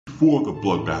Before the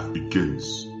bloodbath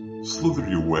begins, slither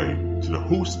your way to the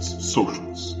host's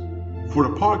socials. For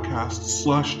the podcast,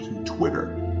 slash to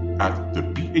Twitter at the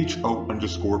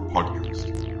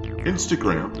BHO_podcast.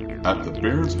 Instagram at the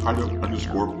Barrens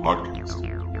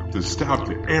Hideout_podcast. To stab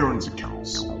to Aaron's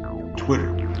accounts.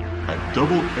 Twitter at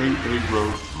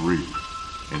AARow3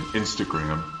 and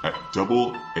Instagram at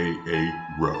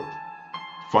AARow.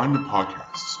 Find the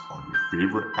podcasts on your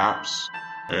favorite apps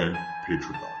and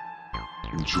Patreon.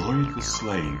 Enjoy the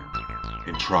slaying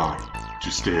and try to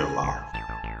stay alive.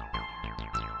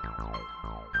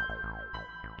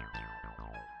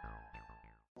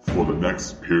 For the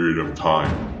next period of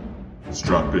time,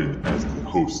 strap in as the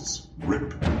hosts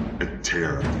rip and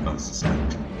tear at the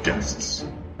unsuspecting guests,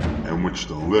 in which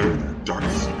they'll learn their dark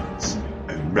secrets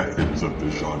and methods of the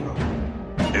genre.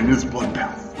 In this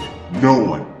bloodbath, no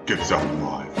one gets out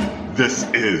alive. This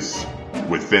is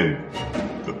Within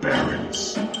the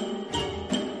Barrens.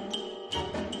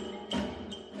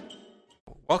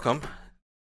 Welcome.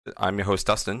 I'm your host,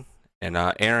 Dustin, and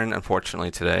Aaron,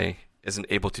 unfortunately, today isn't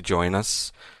able to join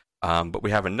us, but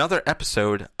we have another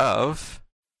episode of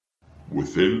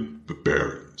Within the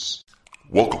Barrens.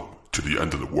 Welcome to the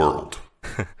end of the world.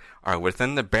 All right,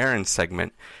 Within the Barrens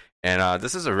segment, and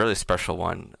this is a really special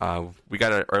one. We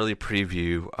got an early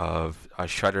preview of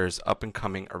Shudder's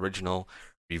up-and-coming original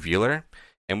Revealer,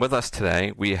 and with us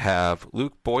today, we have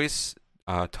Luke Boyce,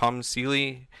 Tom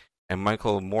Seeley, and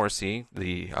Michael Morrissey,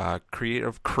 the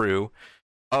creative crew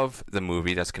of the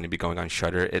movie that's going to be going on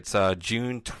Shudder. It's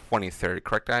June 23rd,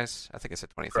 correct, guys? I think I said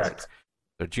 23rd. Correct.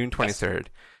 So June 23rd.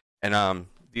 Yes. And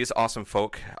these awesome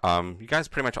folk, you guys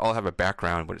pretty much all have a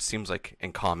background, what it seems like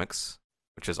in comics,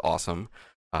 which is awesome.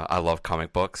 I love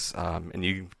comic books, and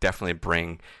you definitely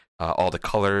bring all the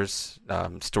colors,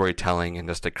 storytelling, and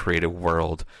just the creative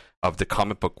world of the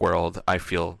comic book world, I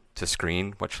feel, to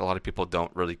screen, which a lot of people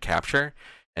don't really capture.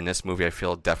 And this movie, I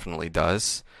feel, definitely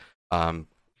does.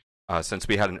 Since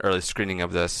we had an early screening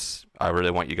of this, I really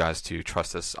want you guys to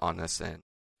trust us on this and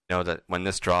know that when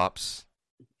this drops,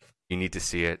 you need to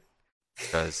see it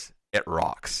because it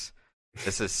rocks.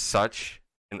 This is such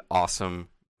an awesome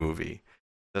movie.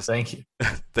 Thank you.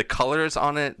 The colors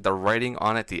on it, the writing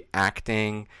on it, the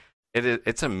acting,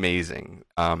 it's amazing.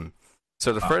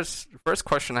 So the first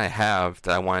question I have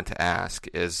that I wanted to ask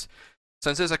is,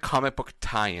 since there's a comic book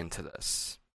tie-in to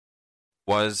this,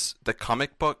 was the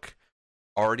comic book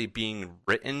already being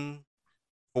written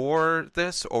for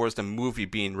this, or was the movie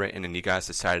being written and you guys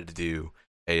decided to do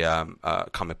a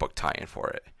comic book tie-in for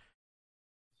it?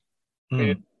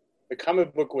 The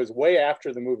comic book was way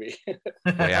after the movie.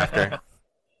 Way after?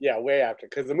 Yeah, way after,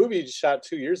 because the movie shot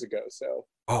 2 years ago. So.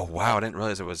 Oh wow, I didn't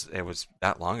realize it was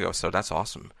that long ago. So that's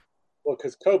awesome. Well,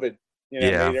 because COVID,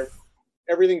 made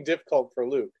everything difficult for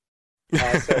Luke.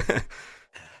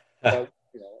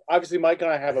 Obviously, Mike and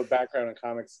I have a background in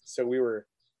comics, so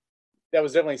that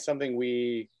was definitely something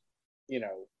we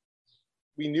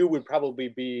knew would probably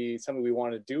be something we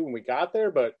wanted to do when we got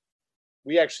there, but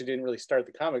we actually didn't really start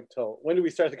the comic till, when did we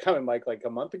start the comic, Mike? Like a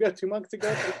month ago, 2 months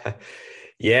ago?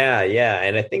 Yeah.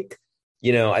 And I think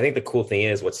the cool thing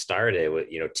is what started with,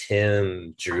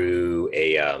 Tim drew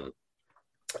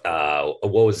what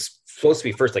was supposed to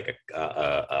be first like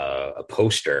a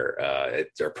poster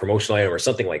or a promotional item or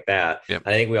something like that. Yep.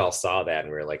 I think we all saw that and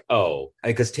we were like, oh,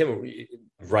 because Tim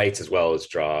writes as well as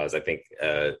draws. I think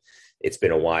it's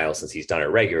been a while since he's done it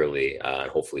regularly.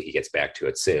 Hopefully he gets back to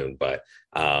it soon, but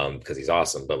because he's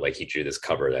awesome. But like he drew this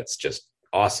cover that's just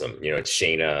awesome. It's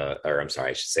Shayna, or I'm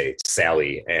sorry, I should say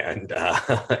Sally and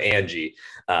Angie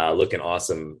looking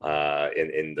awesome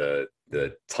in the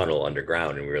tunnel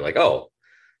underground, and we were like, oh,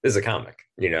 this is a comic,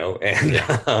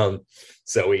 and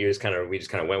so we just kind of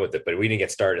went with it, but we didn't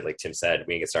get started, like Tim said,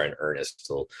 we didn't get started in earnest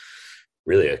till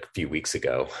really a few weeks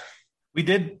ago. We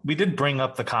did bring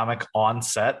up the comic on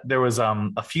set. There was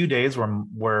a few days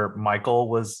where Michael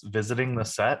was visiting the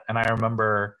set, and I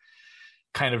remember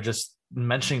kind of just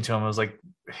mentioning to him, I was like,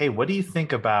 hey, what do you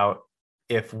think about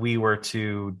if we were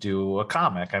to do a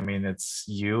comic? I mean, it's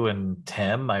you and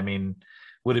Tim. I mean,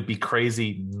 would it be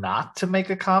crazy not to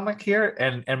make a comic here?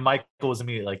 And Michael was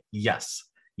immediately like, yes,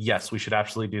 we should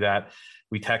absolutely do that.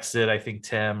 We texted, I think,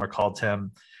 Tim, or called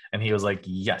Tim, and he was like,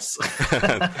 yes.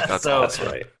 That's awesome.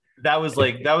 Right. That was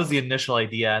the initial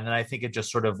idea. And then I think it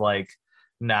just sort of like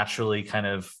naturally kind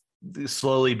of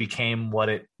slowly became what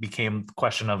it became. The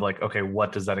question of like, okay,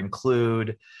 what does that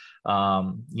include?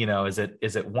 Is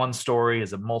it one story?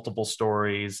 Is it multiple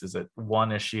stories? Is it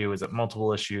one issue? Is it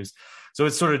multiple issues? So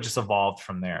it sort of just evolved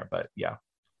from there, but yeah.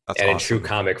 That's and awesome. In true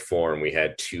comic form, we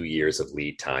had 2 years of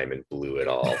lead time and blew it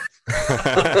all.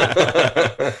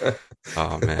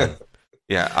 Oh man.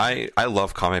 Yeah, I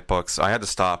love comic books. I had to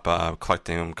stop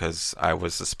collecting them because I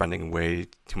was spending way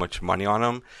too much money on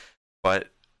them. But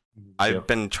I've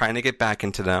been trying to get back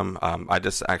into them. I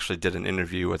just actually did an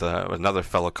interview with another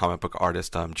fellow comic book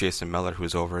artist, Jason Miller,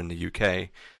 who's over in the UK,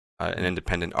 an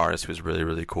independent artist who's really,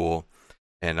 really cool.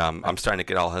 And I'm starting to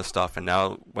get all his stuff. And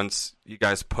now, once you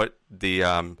guys put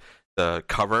the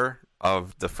cover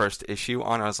of the first issue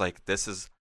on, I was like, this is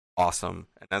awesome.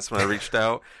 And that's when I reached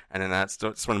out. And then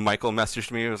that's when Michael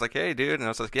messaged me. He was like, hey, dude. And I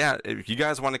was like, yeah, if you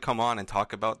guys want to come on and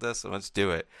talk about this, let's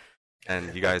do it.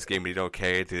 And you guys gave me the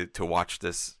okay to watch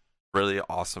this really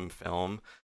awesome film,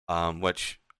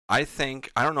 which I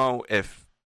don't know if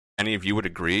any of you would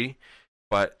agree,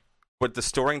 but with the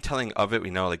storytelling of it, we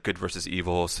know like good versus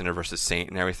evil, sinner versus saint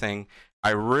and everything.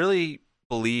 I really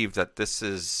believe that this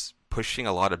is pushing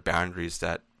a lot of boundaries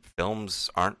that films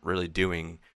aren't really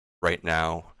doing right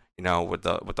now, with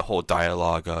the whole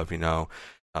dialogue of,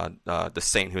 the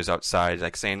saint who's outside,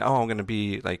 like saying, oh, I'm going to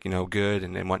be like, good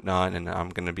and whatnot, and I'm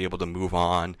going to be able to move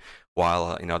on,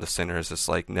 while, the sinner is just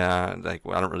like, nah, like,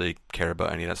 I don't really care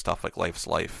about any of that stuff, like life's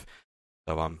life.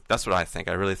 So that's what I think.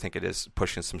 I really think it is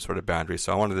pushing some sort of boundary.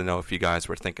 So I wanted to know if you guys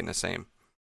were thinking the same.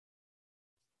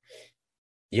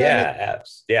 Yeah,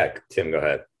 yeah. Tim, go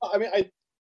ahead. I mean,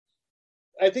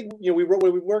 I think when we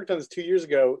worked on this 2 years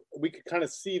ago, we could kind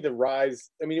of see the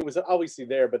rise. I mean, it was obviously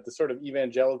there, but the sort of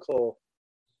evangelical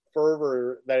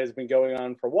fervor that has been going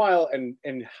on for a while, and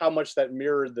how much that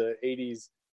mirrored the '80s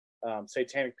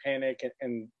satanic panic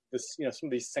and this, some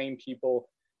of these same people.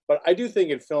 But I do think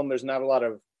in film there's not a lot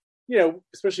of,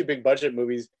 especially big budget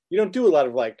movies, you don't do a lot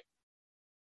of like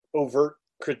overt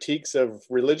critiques of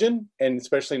religion, and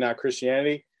especially not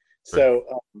Christianity.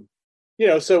 So,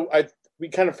 we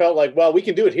kind of felt like, well, we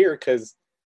can do it here because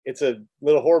it's a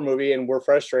little horror movie and we're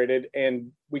frustrated,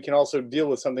 and we can also deal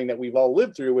with something that we've all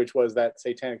lived through, which was that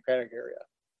satanic panic area.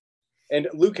 And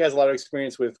Luke has a lot of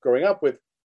experience with growing up with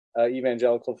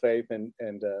evangelical faith, and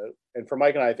for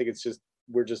Mike and I think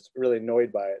we're just really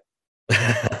annoyed by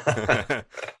it.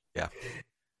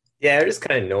 Yeah, I'm just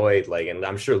kind of annoyed, like, and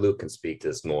I'm sure Luke can speak to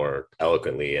this more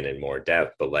eloquently and in more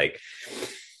depth, but like,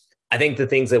 I think the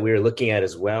things that we were looking at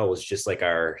as well was just like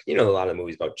our, a lot of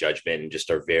movies about judgment and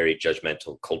just our very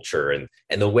judgmental culture, and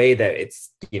the way that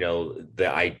it's,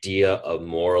 the idea of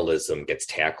moralism gets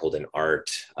tackled in art,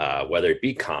 whether it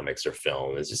be comics or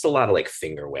film. It's just a lot of like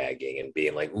finger wagging and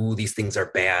being like, ooh, these things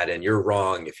are bad and you're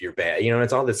wrong if you're bad.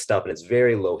 It's all this stuff, and it's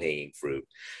very low hanging fruit.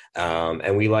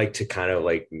 And we like to kind of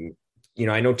like,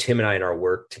 I know Tim and I in our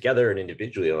work together and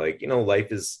individually, like,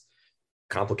 life is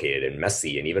complicated and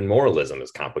messy, and even moralism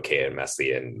is complicated and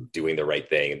messy, and doing the right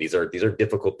thing, and these are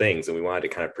difficult things. And we wanted to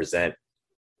kind of present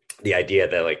the idea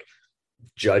that like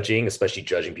especially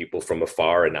judging people from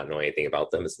afar and not knowing anything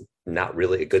about them, is not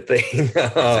really a good thing.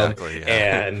 Exactly,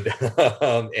 yeah.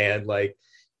 And like,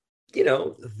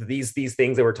 these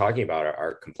things that we're talking about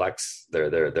are complex.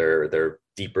 They're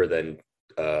deeper than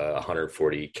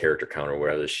 140 character count or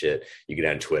whatever shit you get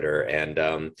on Twitter,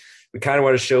 and we kind of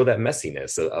want to show that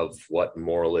messiness of what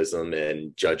moralism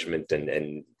and judgment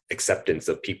and acceptance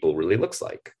of people really looks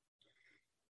like.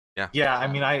 Yeah. I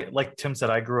mean, like Tim said,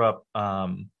 I grew up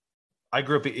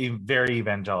very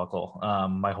evangelical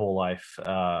my whole life.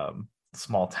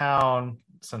 Small town,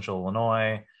 Central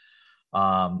Illinois.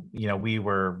 We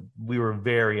were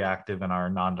very active in our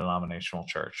non-denominational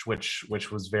church, which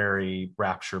was very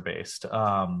rapture based.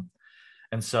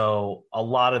 And so a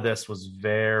lot of this was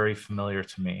very familiar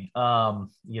to me.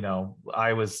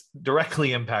 I was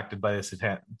directly impacted by the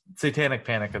satanic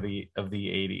panic of the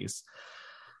 80s.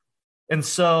 And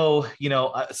so,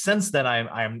 since then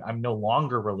I'm no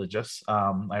longer religious.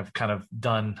 I've kind of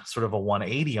done sort of a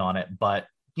 180 on it, but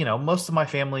most of my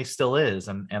family still is,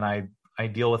 and I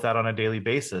deal with that on a daily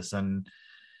basis. And,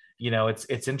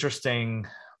 it's interesting.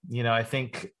 I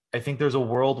think there's a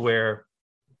world where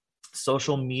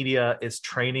social media is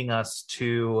training us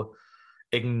to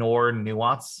ignore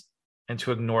nuance and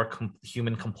to ignore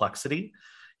human complexity.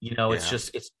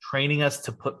 It's training us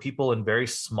to put people in very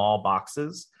small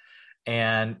boxes.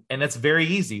 And it's very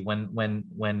easy when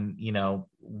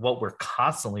what we're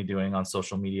constantly doing on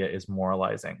social media is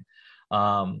moralizing.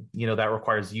 That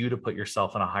requires you to put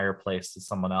yourself in a higher place than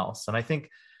someone else. And I think,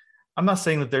 I'm not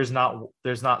saying that there's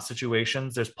not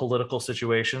situations, there's political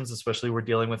situations, especially we're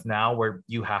dealing with now, where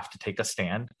you have to take a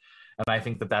stand. And I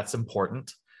think that that's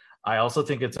important. I also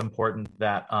think it's important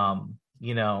that, I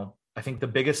think the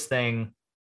biggest thing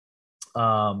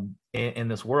in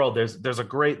this world, there's a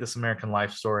great This American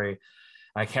Life story.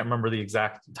 I can't remember the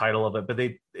exact title of it, but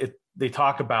they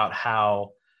talk about how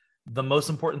the most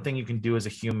important thing you can do as a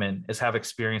human is have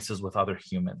experiences with other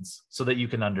humans so that you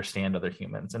can understand other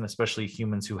humans, and especially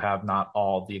humans who have not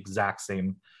all the exact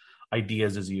same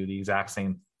ideas as you, the exact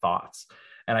same thoughts.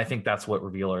 And I think that's what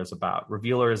Revealer is about.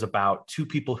 Revealer is about two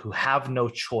people who have no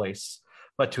choice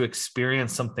but to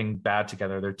experience something bad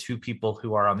together. They're two people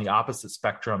who are on the opposite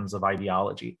spectrums of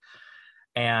ideology,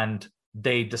 and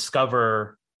they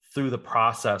discover through the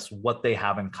process what they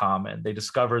have in common. They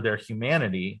discover their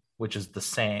humanity, which is the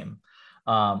same,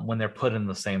 when they're put in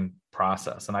the same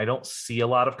process. And I don't see a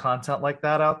lot of content like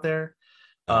that out there.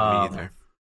 Me either.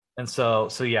 And so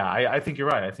yeah, I think you're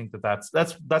right. I think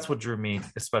that's what drew me,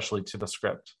 especially to the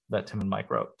script that Tim and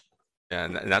Mike wrote. Yeah,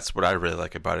 and that's what I really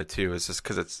like about it too, is just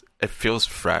because it feels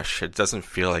fresh. It doesn't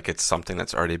feel like it's something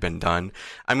that's already been done.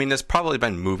 I mean, there's probably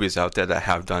been movies out there that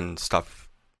have done stuff,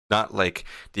 not like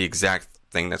the exact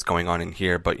thing that's going on in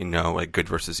here, but like good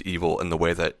versus evil in the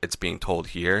way that it's being told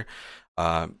here.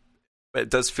 But it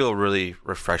does feel really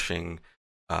refreshing.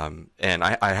 And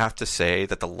I have to say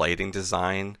that the lighting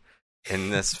design in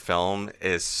this film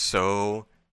is so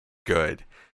good.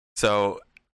 So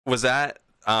was that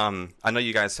I know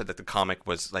you guys said that the comic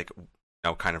was like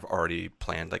kind of already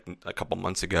planned like a couple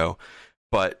months ago,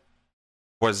 but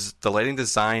was the lighting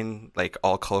design like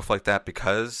all colorful like that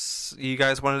because you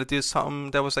guys wanted to do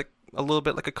something that was like a little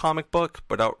bit like a comic book,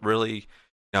 but not really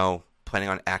planning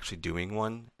on actually doing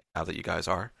one now that you guys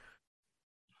are?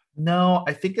 No,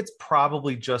 I think it's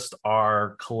probably just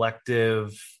our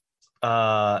collective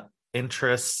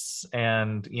interests,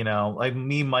 and like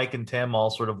me, Mike, and Tim all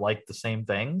sort of like the same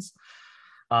things.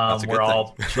 We're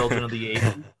all children of the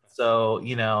 80s, so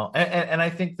and I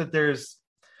think that there's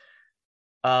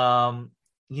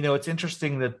it's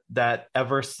interesting that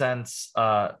ever since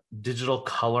digital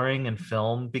coloring in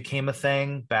film became a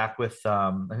thing, back with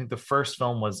I think the first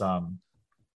film was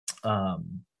Oh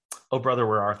Brother,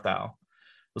 Where Art Thou?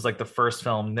 Was like the first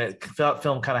film. That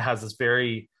film kind of has this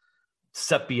very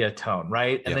sepia tone,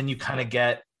 right? And then you kind of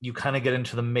get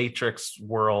into the Matrix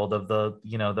world of the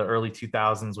the early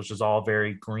 2000s, which is all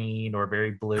very green or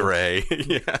very blue, gray.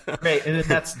 Yeah, right. And then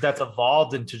that's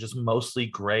evolved into just mostly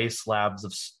gray slabs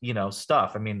of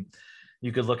stuff. I mean,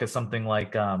 you could look at something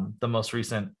like the most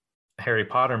recent Harry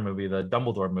Potter movie, the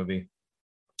Dumbledore movie,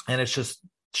 and it's just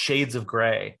shades of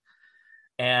gray.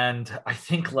 And I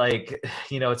think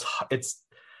it's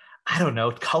I don't know,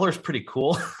 color's pretty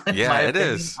cool. Yeah, it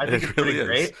is. I think it's really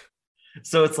great.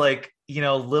 So it's like,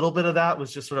 a little bit of that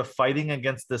was just sort of fighting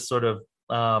against this sort of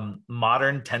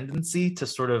modern tendency to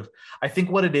sort of, I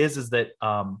think what it is that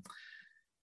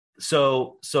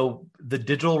so the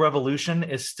digital revolution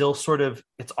is still sort of,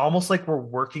 it's almost like we're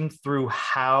working through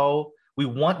how we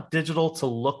want digital to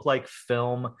look like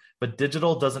film, but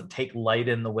digital doesn't take light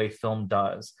in the way film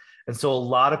does. And so a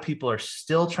lot of people are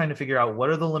still trying to figure out what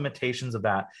are the limitations of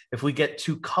that. If we get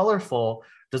too colorful,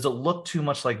 does it look too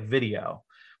much like video?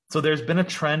 So there's been a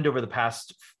trend over the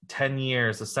past 10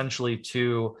 years, essentially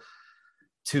to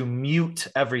mute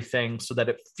everything so that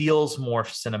it feels more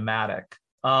cinematic.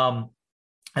 And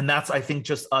that's, I think,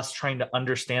 just us trying to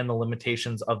understand the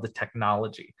limitations of the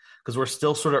technology, because we're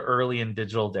still sort of early in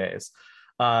digital days.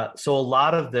 So a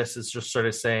lot of this is just sort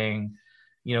of saying,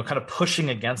 kind of pushing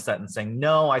against that and saying,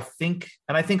 no, I think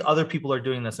other people are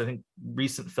doing this. I think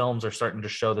recent films are starting to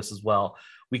show this as well.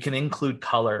 We can include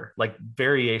color, like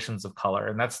variations of color.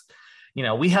 And that's,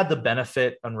 we had the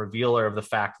benefit on Revealer of the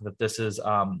fact that this is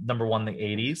number one, the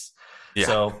 80s. Yeah.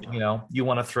 So, you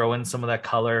want to throw in some of that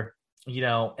color,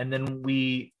 and then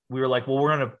we were like, well,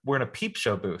 we're in a peep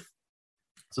show booth.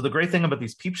 So the great thing about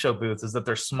these peep show booths is that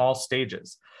they're small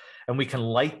stages, and we can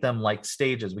light them like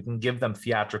stages. We can give them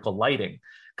theatrical lighting,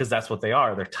 because that's what they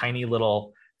are. They're tiny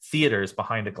little theaters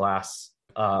behind a glass,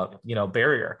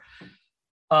 barrier.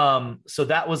 So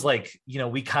that was like,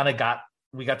 we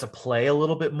got to play a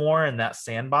little bit more in that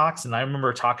sandbox. And I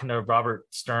remember talking to Robert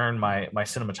Stern, my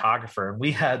cinematographer, and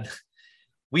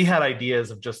we had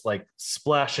ideas of just like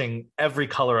splashing every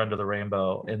color under the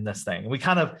rainbow in this thing.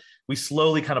 And we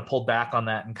slowly kind of pulled back on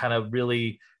that and kind of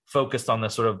really focused on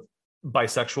this sort of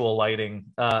bisexual lighting,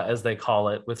 as they call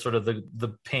it, with sort of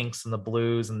the pinks and the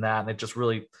blues and that. And it just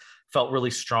really felt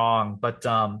really strong. But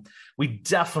we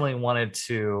definitely wanted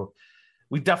to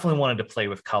play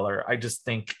with color. I just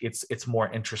think it's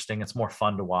more interesting. It's more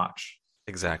fun to watch.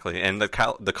 Exactly. And the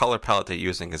color palette they're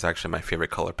using is actually my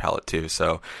favorite color palette too.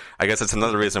 So I guess it's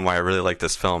another reason why I really like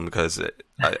this film, because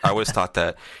I always thought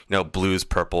that, blues,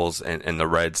 purples, and the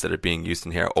reds that are being used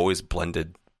in here always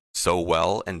blended so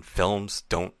well, and films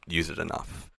don't use it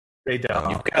enough. They don't.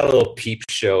 You've got a little peep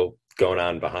show going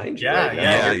on behind you. Yeah, right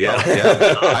now.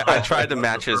 Yeah. I tried to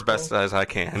match it as best as I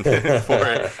can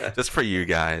just for you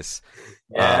guys.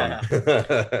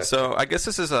 Yeah. So I guess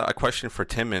this is a question for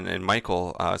Tim and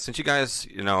Michael. Since you guys,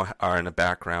 are in a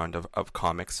background of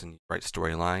comics and write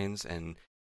storylines and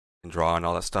draw and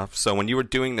all that stuff. So when you were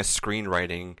doing the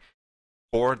screenwriting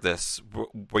for this,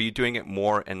 were you doing it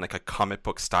more in like a comic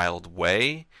book styled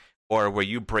way? Or were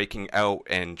you breaking out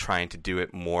and trying to do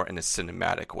it more in a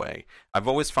cinematic way? I've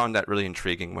always found that really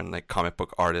intriguing when like comic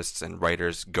book artists and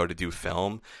writers go to do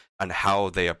film and how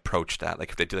they approach that. Like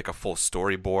if they do like a full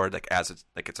storyboard, like as it's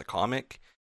a comic,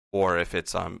 or if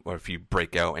it's or if you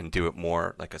break out and do it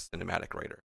more like a cinematic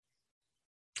writer.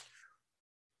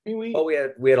 We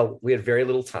had very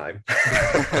little time,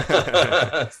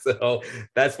 so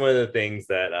that's one of the things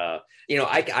that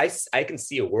I can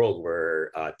see a world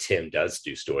where Tim does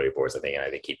do storyboards.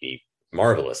 I think he'd be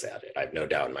marvelous at it. I have no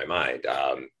doubt in my mind.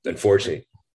 Unfortunately,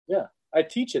 yeah, I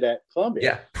teach it at Columbia.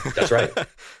 Yeah, that's right.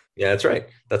 Yeah, that's right.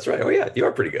 That's right. Oh yeah, you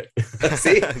are pretty good.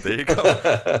 See, there you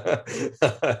go.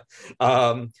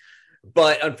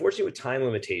 But unfortunately, with time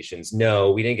limitations,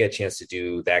 no, we didn't get a chance to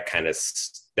do that kind of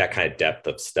depth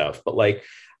of stuff. But like,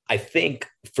 I think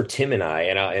for Tim and I,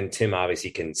 and Tim obviously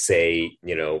can say,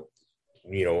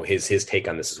 his take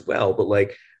on this as well. But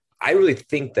like, I really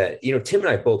think that Tim and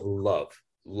I both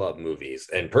love movies.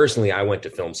 And personally, I went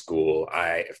to film school.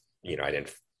 I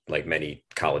didn't, like many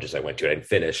colleges I went to, I didn't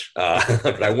finish,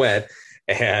 but I went,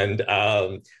 and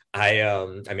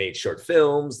I made short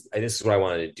films, and this is what I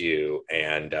wanted to do.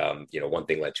 And, one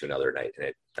thing led to another night,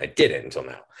 and I did it until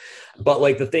now. But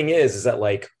like, the thing is that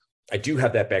like, I do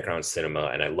have that background in cinema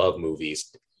and I love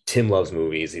movies. Tim loves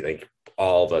movies. I think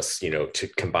all of us, to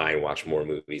combine, watch more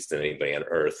movies than anybody on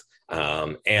earth.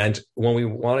 And when we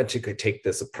wanted to take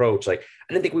this approach, like,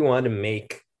 I didn't think we wanted to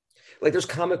make, like, there's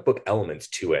comic book elements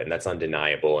to it, and that's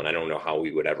undeniable. And I don't know how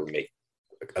we would ever make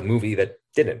a movie that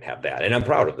didn't have that. And I'm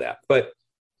proud of that. But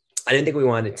I didn't think we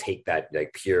wanted to take that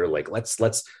like pure, like, let's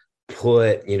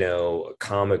put, a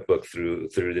comic book through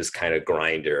this kind of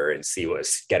grinder and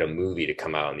get a movie to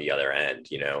come out on the other end.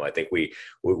 I think we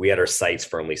had our sights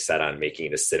firmly set on making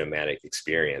it a cinematic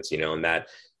experience, and that,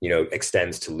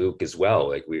 extends to Luke as well.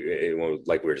 Like we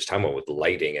were just talking about with the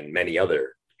lighting and many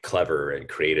other clever and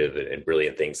creative and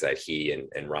brilliant things that he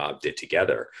and Rob did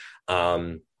together.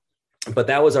 But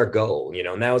that was our goal,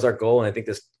 and that was our goal. And I think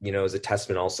this, is a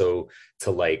testament also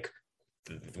to like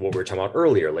what we were talking about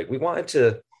earlier. Like we want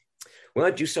to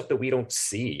do stuff that we don't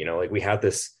see, like we have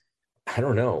this, I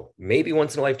don't know, maybe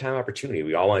once in a lifetime opportunity.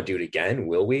 We all want to do it again.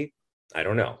 Will we? I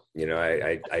don't know.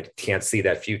 I can't see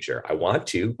that future. I want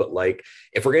to, but like,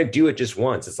 if we're going to do it just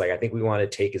once, it's like, I think we want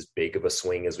to take as big of a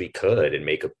swing as we could and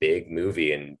make a big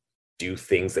movie and do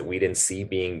things that we didn't see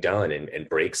being done and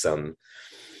break some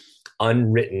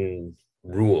unwritten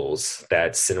rules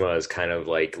that cinema is kind of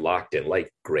like locked in,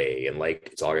 like gray, and like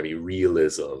it's all gonna be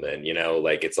realism, and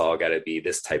like it's all gotta be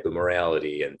this type of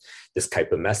morality and this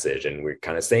type of message, and we're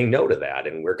kind of saying no to that,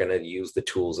 and we're gonna use the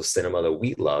tools of cinema that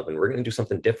we love, and we're gonna do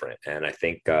something different. And I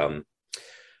think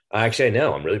actually, I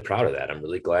know, I'm really proud of that. I'm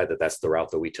really glad that that's the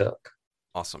route that we took.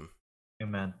 Awesome.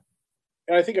 Amen.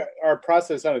 And I think our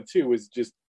process on it too was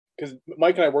just because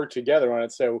Mike and I worked together on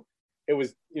it, so it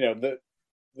was,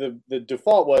 the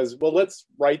default was, well, let's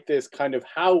write this kind of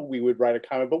how we would write a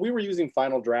comic, but we were using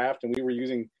Final Draft, and we were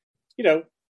using,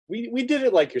 we did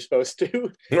it like you're supposed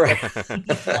to. Right.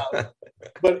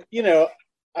 But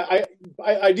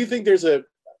I do think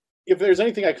if there's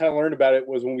anything I kind of learned about it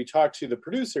was when we talked to the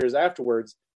producers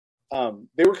afterwards,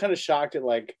 they were kind of shocked at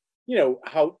like,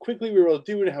 how quickly we were able to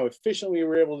do it and how efficiently we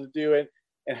were able to do it,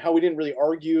 and how we didn't really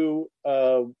argue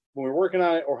when we were working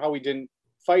on it, or how we didn't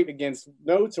fight against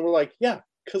notes. And we're like, yeah,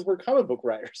 because we're comic book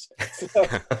writers. So,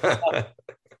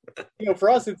 for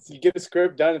us, it's, you get a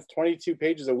script done, it's 22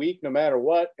 pages a week, no matter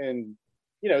what. And,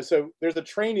 so there's a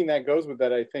training that goes with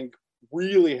that, I think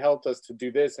really helped us to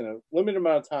do this in a limited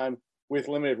amount of time with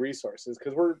limited resources,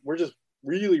 because we're just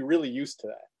really, really used to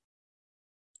that.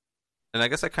 And I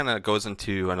guess that kind of goes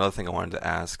into another thing I wanted to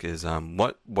ask is,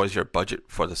 what was your budget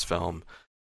for this film?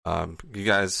 You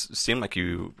guys seem like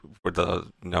you were the,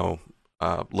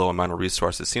 low amount of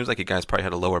resources. Seems like you guys probably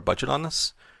had a lower budget on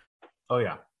this. Oh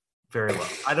yeah, very low.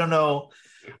 I don't know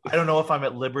if I'm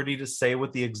at liberty to say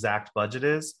what the exact budget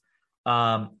is.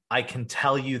 I can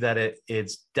tell you that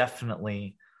it's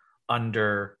definitely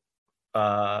under,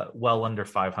 well under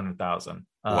 500,000.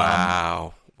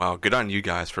 Wow, good on you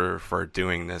guys for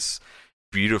doing this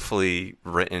beautifully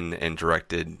written and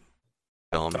directed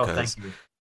film. Oh, thank you.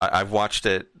 I've watched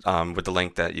it with the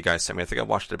link that you guys sent me. I think I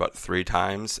watched it about 3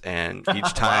 times, and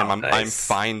each time Wow, I'm nice.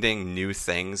 finding new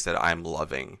things that I'm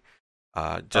loving.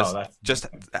 Just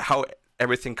how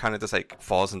everything kind of just like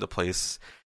falls into place.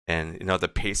 And the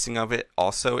pacing of it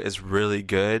also is really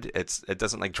good. It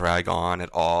doesn't like drag on at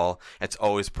all. It's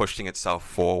always pushing itself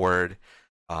forward.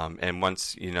 And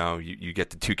once you get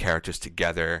the two characters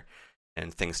together,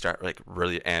 and things start like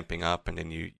really amping up, and then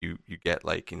you get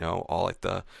like all like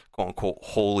the quote unquote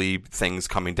holy things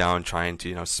coming down, trying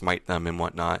to smite them and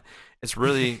whatnot. It's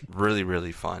really really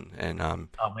really fun. And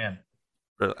oh man,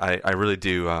 I really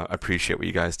do appreciate what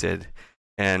you guys did.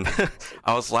 And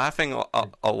I was laughing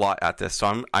a lot at this,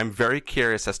 so I'm very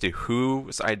curious as to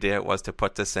whose idea it was to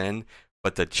put this in,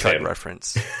 but the Chud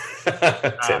reference.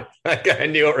 Tim. I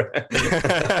knew it.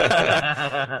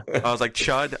 I was like,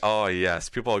 Chud? Oh, yes.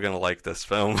 People are going to like this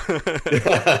film.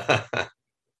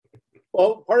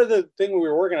 Well, part of the thing we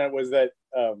were working on was that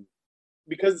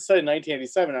because it's set in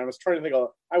 1987, I was trying to think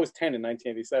I was 10 in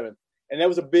 1987. And that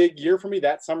was a big year for me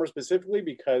that summer specifically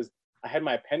because I had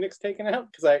my appendix taken out.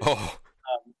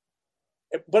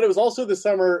 But it was also the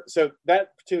summer. So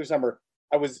that particular summer,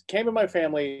 came with my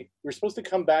family. We were supposed to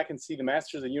come back and see the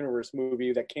Masters of the Universe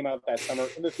movie that came out that summer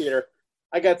in the theater.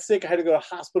 I got sick. I had to go to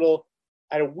the hospital.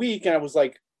 I had a week, and I was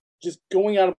like just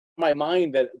going out of my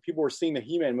mind that people were seeing the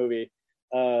He-Man movie.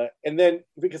 And then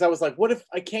because I was like, what if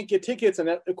I can't get tickets? And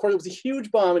that, of course, it was a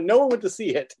huge bomb, and no one went to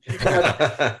see it.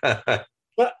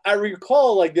 But I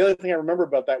recall, like, the other thing I remember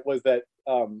about that was that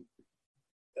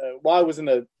while I was in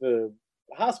the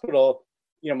hospital,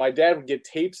 my dad would get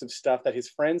tapes of stuff that his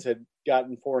friends had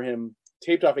gotten for him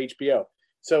taped off HBO.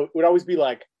 So it would always be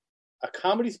like a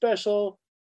comedy special,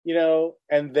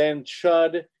 and then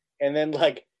Chud, and then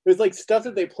like it was like stuff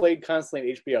that they played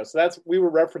constantly at HBO. So we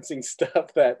were referencing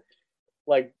stuff that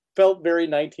like felt very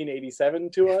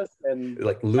 1987 to us, and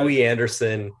like Louis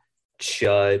Anderson,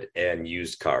 Chud, and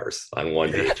used cars on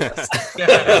one VHS.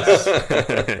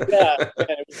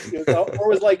 Or it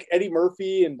was like Eddie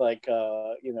Murphy and like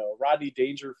Rodney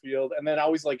Dangerfield, and then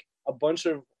always like a bunch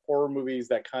of horror movies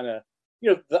that kind of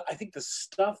I think the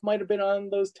stuff might have been on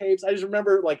those tapes. I just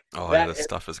remember like the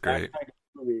stuff is great. Kind of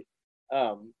movie.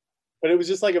 But it was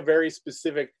just like a very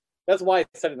specific. That's why I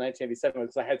said in 1987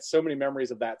 because I had so many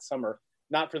memories of that summer,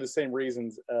 not for the same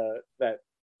reasons that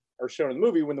are shown in the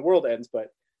movie when the world ends, but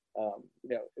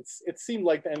it seemed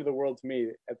like the end of the world to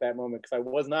me at that moment because I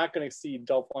was not going to see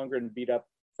Dolph Lundgren beat up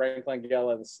Frank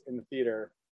Langella in the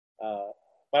theater,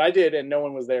 but I did, and no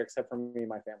one was there except for me and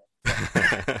my family.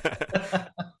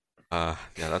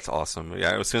 Yeah, that's awesome.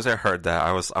 Yeah, as soon as I heard that,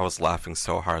 I was laughing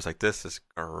so hard. I was like, "This is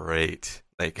great!"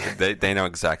 Like they know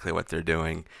exactly what they're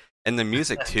doing, and the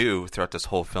music too throughout this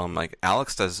whole film. Like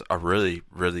Alex does a really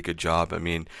really good job. I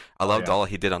mean, I loved all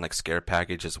he did on like Scare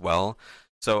Package as well.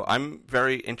 So I'm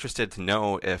very interested to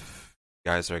know if you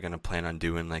guys are going to plan on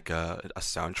doing like a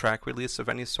soundtrack release of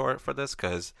any sort for this,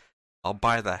 because I'll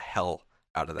buy the hell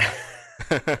out of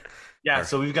that. Yeah,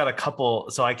 so we've got a couple.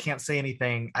 So I can't say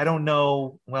anything. I don't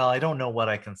know. Well, I don't know what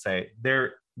I can say.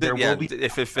 There will be.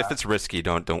 If it's risky,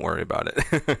 don't worry about it.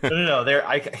 No.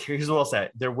 Here's what I'll say.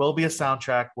 There will be a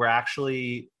soundtrack. We're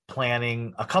actually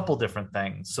planning a couple different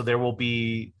things. So there will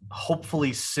be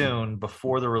hopefully soon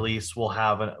before the release we'll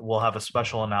have a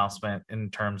special announcement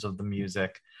in terms of the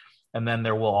music, and then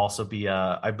there will also be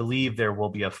I believe there will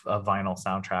be a vinyl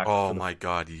soundtrack. Oh my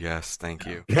god, yes, thank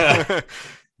you.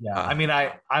 Yeah, I mean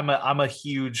I'm a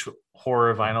huge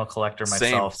horror vinyl collector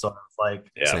myself, so it's like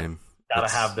same. Gotta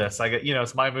have this. I get,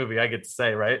 it's my movie. I get to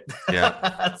say, right?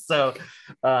 Yeah. So,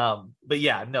 but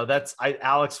yeah, no,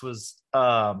 Alex was,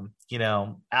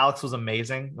 Alex was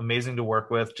amazing to work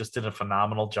with. Just did a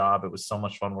phenomenal job. It was so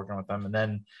much fun working with them. And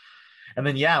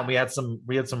then, yeah, we had some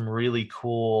really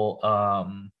cool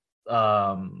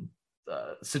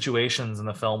situations in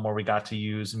the film where we got to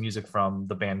use music from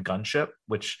the band Gunship,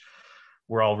 which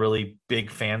we're all really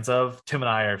big fans of. Tim and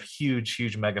I are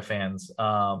huge mega fans.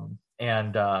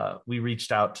 And we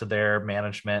reached out to their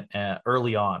management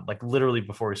early on, like literally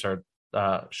before we started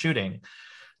shooting,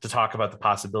 to talk about the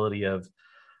possibility of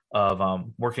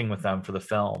working with them for the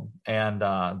film. And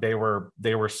they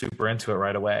were super into it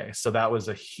right away. So that was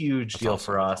a huge deal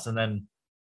for us. And then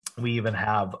we even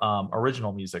have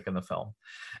original music in the film.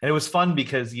 And it was fun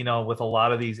because, with a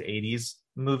lot of these 80s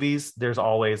movies, there's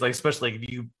always, like, especially if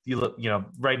you look,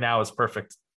 right now is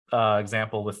perfect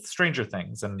example with Stranger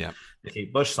Things and the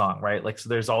Kate Bush song, right? Like, so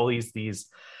there's always these,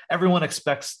 everyone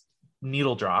expects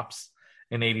needle drops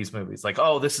in 80s movies, like,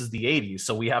 oh, this is the 80s,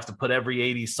 so we have to put every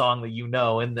 80s song that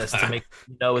in this to make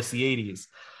you know it's the 80s.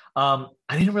 I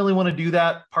didn't really want to do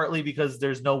that, partly because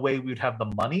there's no way we'd have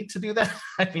the money to do that.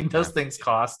 I mean, those things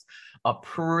cost a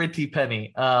pretty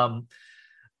penny. But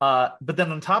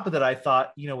then on top of that, I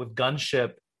thought, with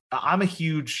Gunship, I'm a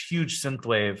huge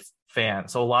synthwave fan.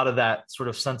 So a lot of that sort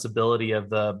of sensibility of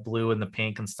the blue and the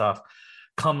pink and stuff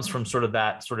comes from sort of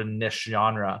that sort of niche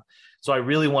genre. So I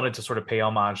really wanted to sort of pay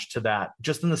homage to that,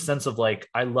 just in the sense of like,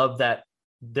 I love that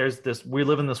we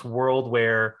live in this world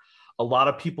where a lot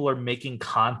of people are making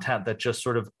content that just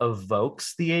sort of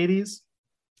evokes the 80s.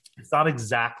 It's not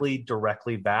exactly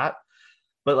directly that,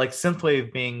 but like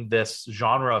synthwave being this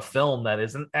genre of film that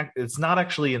it's not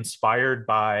actually inspired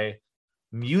by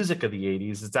music of the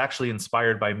 80s. It's actually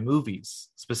inspired by movies,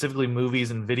 specifically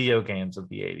movies and video games of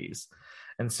the 80s.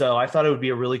 And so I thought it would be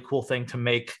a really cool thing to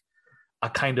make a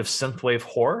kind of synthwave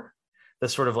horror that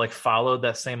sort of like followed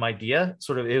that same idea,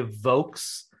 sort of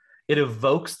evokes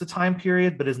the time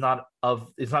period, but it's not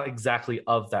exactly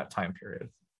of that time period.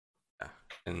 Yeah.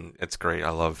 And it's great. I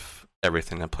love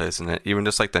everything that plays in it, even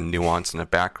just like the nuance in the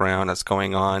background that's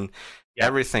going on. Yeah.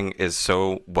 Everything is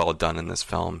so well done in this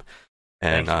film.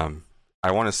 And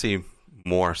I want to see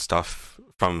more stuff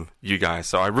from you guys.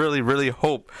 So I really, really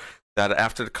hope that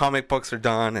after the comic books are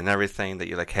done and everything, that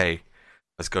you're like, hey,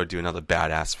 let's go do another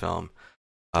badass film.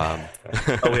 We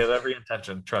have every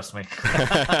intention, trust me.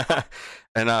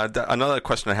 And another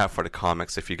question I have for the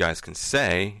comics, if you guys can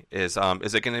say, is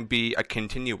it going to be a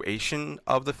continuation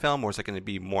of the film, or is it going to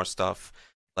be more stuff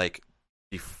like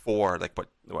before, like what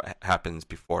happens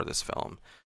before this film?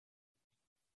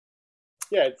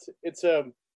 Yeah, it's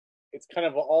kind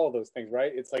of all of those things,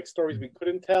 right? It's like stories we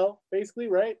couldn't tell, basically,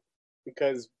 right?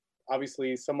 Because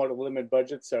obviously somewhat of a limited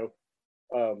budget, so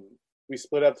we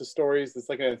split up the stories. It's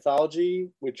like an anthology,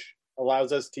 which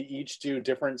allows us to each do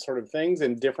different sort of things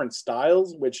in different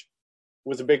styles, which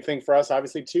was a big thing for us,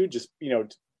 obviously, too. Just,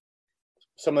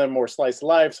 some of them more slice of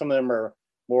life, some of them are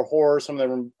more horror, some of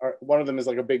them one of them is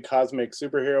like a big cosmic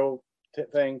superhero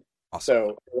thing. Awesome. So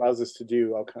it allows us to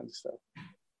do all kinds of stuff.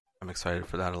 I'm excited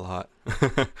for that a lot.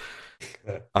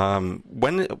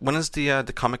 When is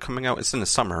the comic coming out? It's in the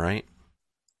summer, right?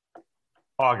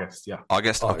 August, yeah.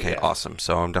 August? Okay, yeah. Awesome.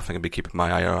 So I'm definitely going to be keeping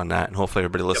my eye out on that. And hopefully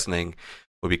everybody listening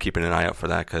will be keeping an eye out for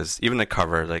that. Because even the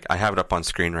cover, like I have it up on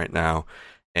screen right now.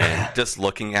 And just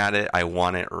looking at it, I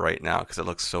want it right now because it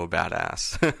looks so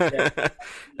badass.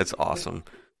 It's awesome.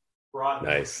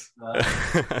 Nice.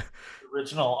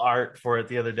 Original art for it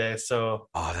the other day. So.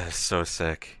 Oh, that is so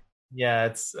sick. Yeah,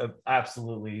 it's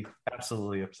absolutely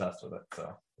obsessed with it.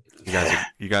 So.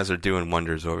 You guys are doing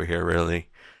wonders over here, really.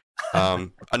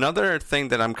 Another thing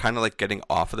that I'm kind of like getting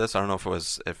off of this, I don't know if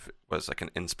it was like an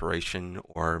inspiration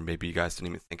or maybe you guys didn't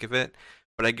even think of it,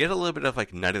 but I get a little bit of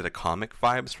like Night of the Comic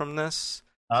vibes from this.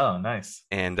 Oh, nice.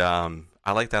 And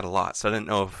I like that a lot. So I didn't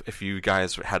know if you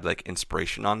guys had like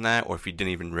inspiration on that, or if you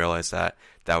didn't even realize that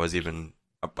was even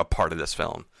a part of this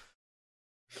film.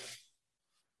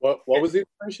 What was the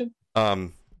inspiration?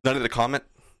 Night of the Comet,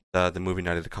 the movie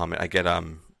Night of the Comet. I get Night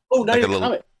of the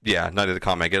Comet. Yeah, Night of the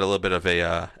Comet. I get a little bit of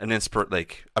a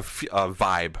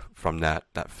vibe from that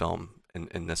film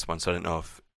in this one. So I didn't know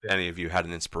if any of you had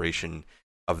an inspiration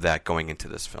of that going into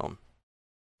this film.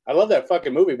 I love that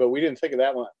fucking movie, but we didn't think of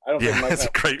that one. I don't think it's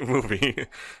a great movie.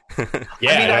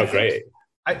 Great.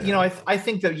 I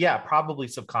think that probably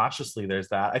subconsciously there's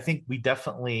that. I think we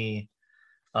definitely,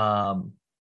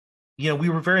 we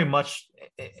were very much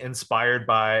inspired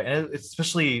by, and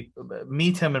especially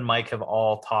me, Tim, and Mike have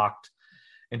all talked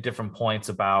in different points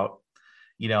about,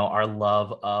 our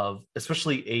love of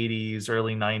especially 80s,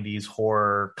 early 90s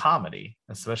horror comedy,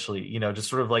 especially, just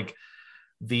sort of like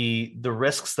the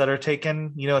risks that are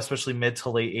taken, especially mid to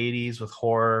late 80s with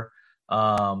horror,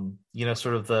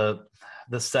 sort of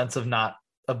the sense of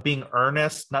being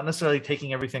earnest, not necessarily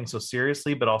taking everything so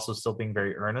seriously, but also still being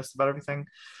very earnest about everything.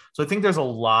 So I think there's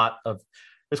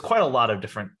quite a lot of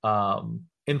different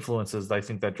influences that I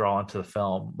think that draw into the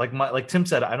film. Like Tim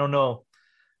said, I don't know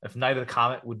if Night of the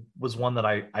Comet was one that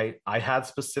I had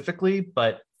specifically,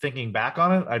 but thinking back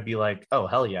on it, I'd be like, oh,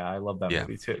 hell yeah, I love that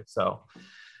movie too. So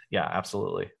yeah,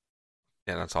 absolutely.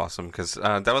 Yeah, that's awesome. Because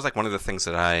that was like one of the things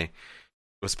that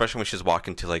especially when she's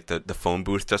walking to like the phone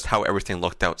booth, just how everything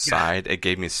looked outside, it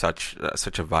gave me such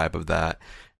a vibe of that.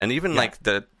 And even like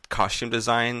the costume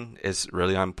design is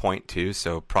really on point too.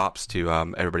 So props to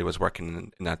everybody was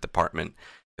working in that department,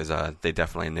 because they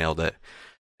definitely nailed it.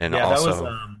 And also, that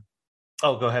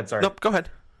was, go ahead. Sorry. Nope, go ahead.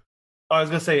 Oh, I was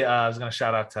gonna say I was gonna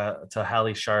shout out to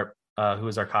Hallie Sharp, who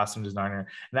is our costume designer,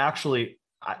 and actually,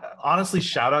 honestly,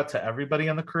 shout out to everybody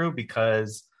on the crew,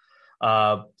 because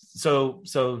so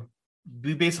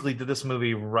we basically did this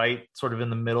movie right sort of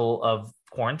in the middle of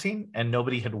quarantine, and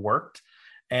nobody had worked,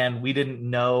 and we didn't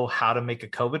know how to make a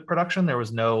COVID production. There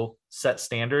was no set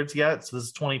standards yet, so this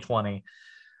is 2020,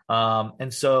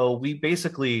 and so we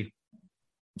basically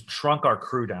shrunk our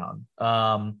crew down,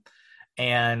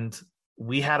 and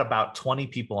we had about 20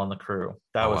 people on the crew.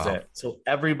 That was wow. it. So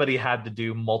everybody had to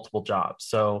do multiple jobs.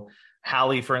 So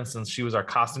Hallie, for instance, she was our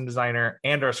costume designer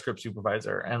and our script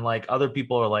supervisor. And like other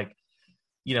people are like,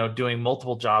 doing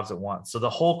multiple jobs at once. So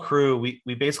the whole crew, we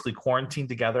basically quarantined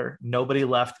together. Nobody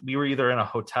left. We were either in a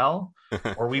hotel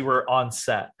or we were on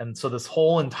set. And so this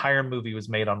whole entire movie was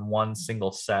made on one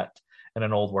single set in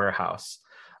an old warehouse.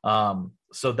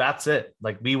 So that's it.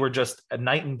 Like we were just a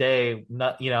night and day.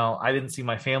 I didn't see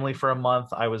my family for a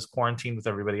month. I was quarantined with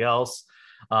everybody else.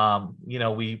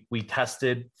 We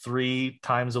tested 3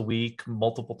 times a week,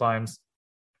 multiple times.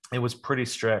 It was pretty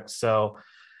strict. So,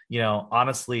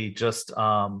 honestly, just,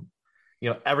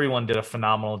 everyone did a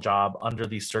phenomenal job under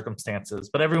these circumstances,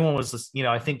 but everyone was just,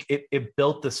 I think it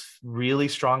built this really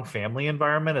strong family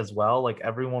environment as well. Like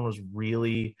everyone was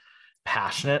really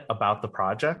passionate about the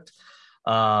project.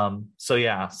 So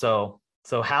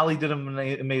Hallie did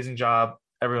an amazing job.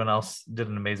 Everyone else did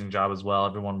an amazing job as well.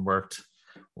 Everyone worked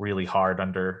really hard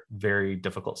under very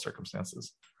difficult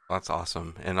circumstances. That's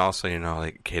awesome. And also,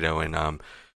 like Kato and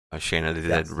Shayna, they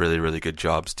did really, really good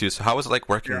jobs too. So how was it like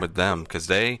working with them? Because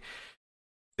they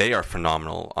are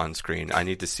phenomenal on screen. I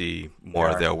need to see more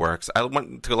of their works. I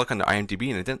went to look on the IMDb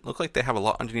and it didn't look like they have a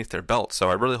lot underneath their belt. So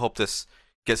I really hope this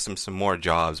gets them some more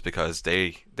jobs because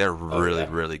they're really,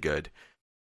 really good.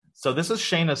 So this is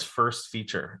Shayna's first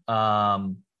feature,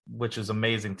 which is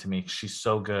amazing to me. She's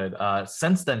so good.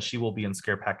 Since then, she will be in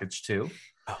Scare Package 2.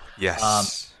 Oh,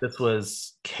 yes. This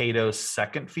was Kato's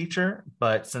second feature,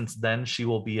 but since then she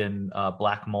will be in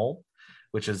Black Mole,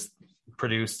 which is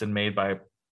produced and made by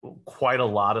quite a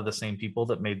lot of the same people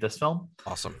that made this film.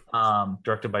 Awesome.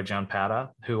 Directed by John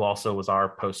Pata, who also was our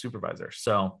post supervisor.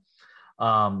 So,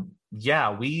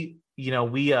 we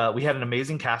had an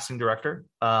amazing casting director,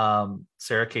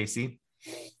 Sarah Casey,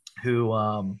 who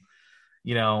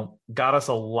got us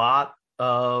a lot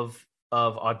of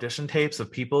audition tapes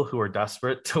of people who were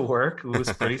desperate to work. It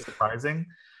was pretty surprising.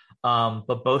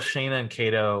 But both Shayna and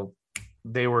Kato,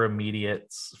 they were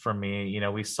immediates for me.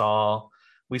 We saw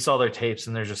their tapes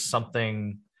and there's just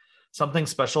something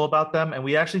special about them. And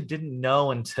we actually didn't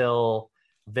know until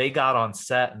they got on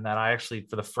set and that I actually,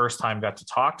 for the first time, got to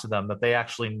talk to them, that they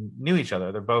actually knew each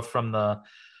other. They're both from the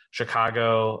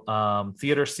Chicago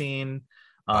theater scene.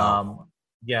 Wow.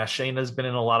 Shayna's been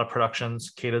in a lot of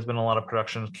productions. Kato's been in a lot of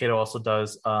productions. Kato also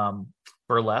does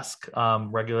burlesque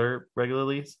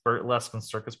regularly, burlesque and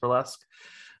circus burlesque.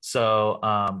 So,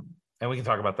 and we can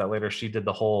talk about that later. She did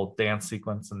the whole dance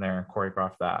sequence in there and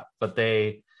choreographed that. But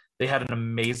they had an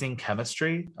amazing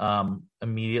chemistry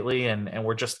immediately, and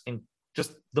we're just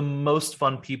the most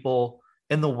fun people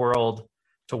in the world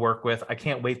to work with. I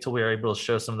can't wait till we're able to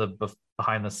show some of the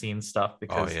behind the scenes stuff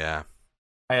because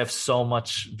I have so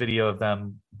much video of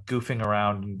them goofing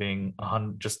around and being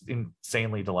just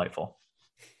insanely delightful.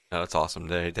 No, that's awesome.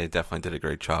 They definitely did a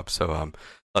great job. So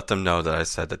let them know that I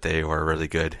said that they were really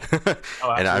good.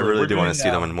 And I really do want to see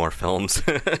them in more films.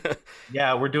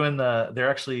 Yeah, we're doing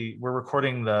we're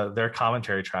recording their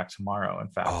commentary track tomorrow, in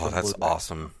fact. Oh, that's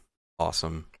awesome.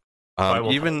 Awesome.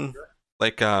 Even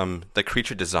like the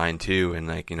creature design too, and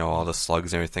like all the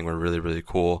slugs and everything were really, really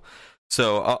cool.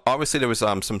 So obviously there was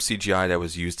some CGI that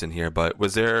was used in here, but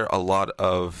was there a lot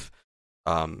of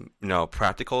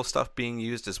practical stuff being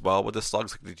used as well with the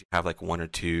slugs? Like, did you have like 1 or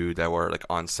 2 that were like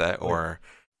on set, or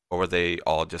were they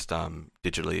all just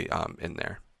digitally in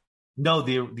there? No,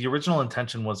 the original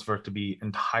intention was for it to be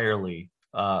entirely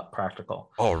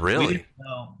practical. Oh, really?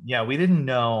 We didn't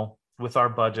know. With our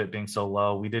budget being so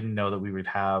low, we didn't know that we would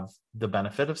have the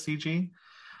benefit of CG.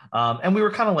 And we were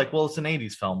kind of like, well, it's an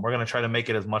 80s film. We're going to try to make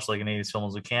it as much like an 80s film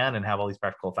as we can and have all these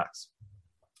practical effects.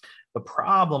 The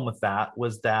problem with that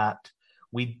was that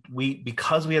we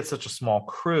because we had such a small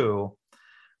crew,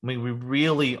 we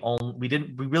really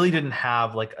didn't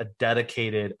have like a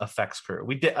dedicated effects crew.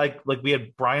 We did we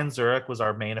had Brian Zurich was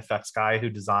our main effects guy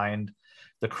who designed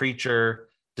the creature,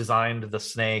 designed the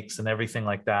snakes and everything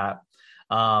like that.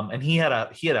 And he had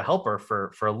a helper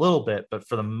for a little bit, but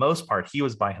for the most part, he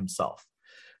was by himself.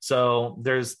 So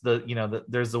there's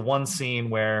there's the one scene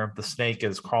where the snake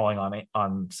is crawling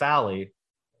on Sally.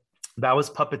 That was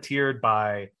puppeteered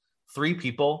by 3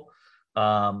 people.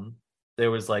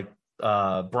 There was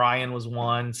Brian was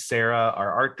one, Sarah,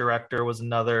 our art director, was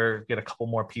another. Get a couple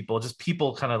more people, just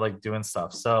people kind of like doing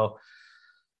stuff. So,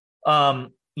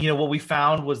 what we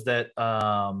found was that,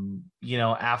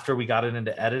 after we got it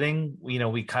into editing, we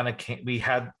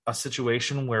had a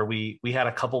situation where we had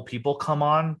a couple people come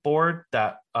on board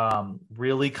that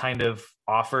really kind of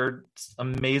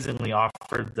amazingly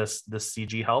offered this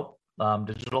CG help,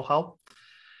 digital help.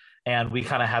 And we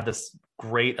kind of had this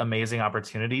great, amazing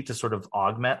opportunity to sort of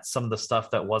augment some of the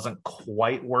stuff that wasn't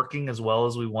quite working as well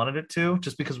as we wanted it to,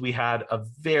 just because we had a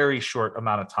very short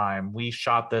amount of time. We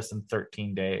shot this in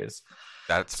 13 days.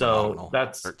 That's So phenomenal.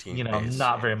 that's, 13 days.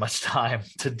 not very much time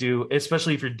to do,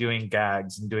 especially if you're doing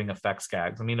gags and doing effects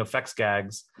gags. I mean, effects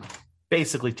gags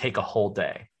basically take a whole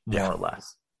day, more or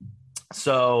less.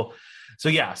 So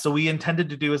we intended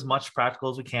to do as much practical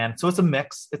as we can. So it's a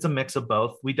mix of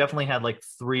both. We definitely had like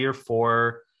 3 or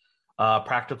 4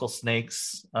 practical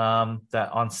snakes that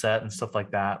on set and stuff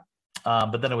like that.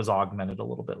 But then it was augmented a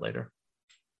little bit later.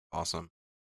 Awesome.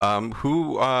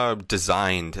 Who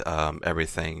designed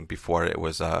everything before it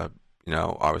was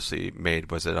obviously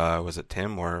made? Was it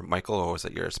Tim or Michael, or was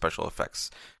it your special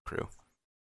effects crew?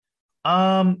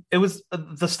 It was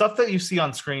the stuff that you see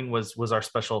on screen was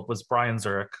Brian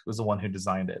Zurich was the one who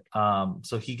designed it.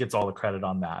 So he gets all the credit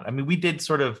on that. I mean, we did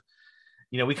sort of,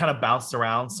 we kind of bounced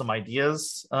around some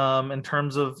ideas in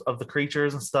terms of the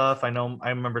creatures and stuff. I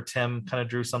remember Tim kind of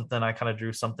drew something. I kind of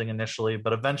drew something initially,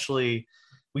 but eventually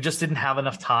we just didn't have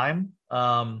enough time.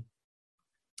 I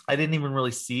didn't even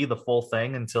really see the full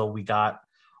thing until we got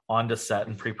onto set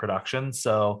and pre-production.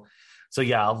 So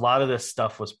yeah, a lot of this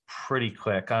stuff was pretty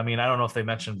quick. I mean, I don't know if they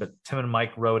mentioned, but Tim and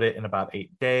Mike wrote it in about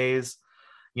 8 days.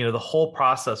 The whole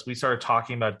process, we started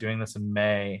talking about doing this in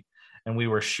May, and we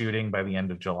were shooting by the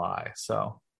end of July.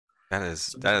 So that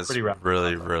is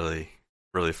really, really,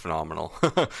 really phenomenal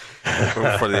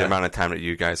for the amount of time that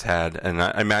you guys had. And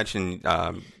I imagine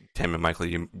Tim and Michael,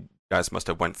 you guys must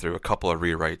have went through a couple of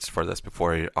rewrites for this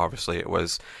before. Obviously, it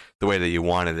was the way that you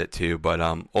wanted it to, but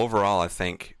overall, I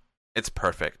think it's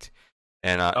perfect.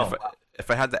 And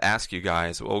if I had to ask you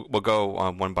guys, we'll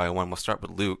go one by one. We'll start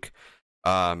with Luke.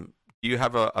 Do you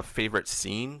have a favorite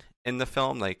scene in the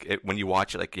film? Like when you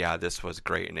watch it, like, yeah, this was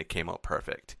great and it came out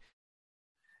perfect.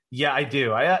 Yeah, I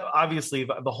do. I obviously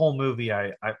the whole movie,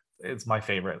 it's my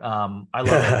favorite. I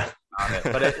love it.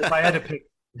 But if I had to pick,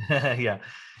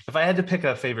 if I had to pick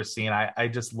a favorite scene, I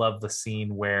just love the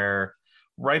scene where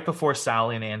right before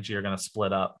Sally and Angie are going to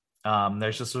split up.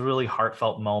 There's just a really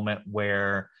heartfelt moment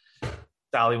where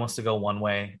Sally wants to go one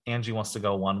way, Angie wants to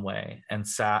go one way, and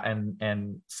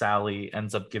Sally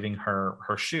ends up giving her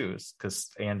shoes because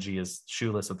Angie is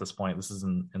shoeless at this point. This is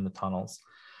in the tunnels.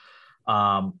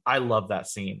 I love that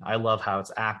scene. I love how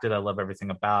it's acted. I love everything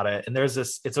about it. And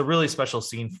it's a really special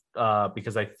scene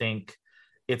because I think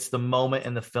it's the moment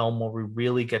in the film where we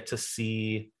really get to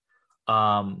see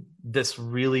this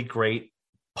really great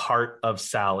part of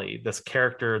Sally, this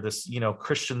character, this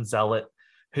Christian zealot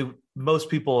who most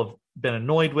people have been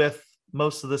annoyed with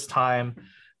most of this time,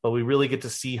 but we really get to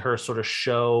see her sort of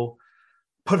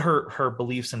put her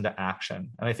beliefs into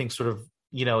action. And I think sort of,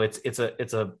 it's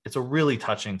a really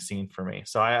touching scene for me.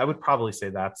 So I would probably say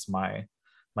that's my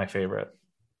favorite.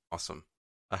 Awesome.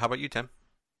 How about you, Tim?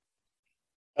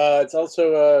 It's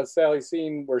also a Sally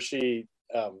scene where she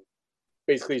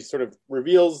basically sort of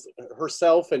reveals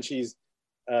herself, and she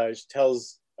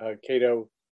tells Kato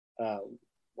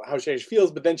how she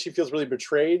feels, but then she feels really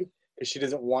betrayed because she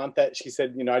doesn't want that. She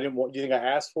said, I didn't want. Do you think I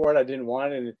asked for it? I didn't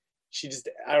want it, and she just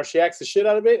she acts the shit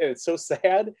out of it, and it's so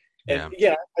sad. And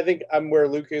I think I'm where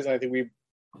Luke is, and I think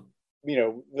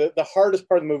the hardest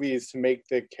part of the movie is to make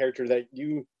the character that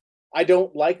I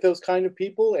don't like those kind of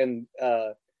people, and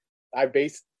I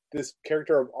based this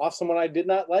character off someone I did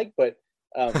not like, but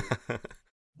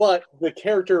but the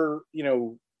character,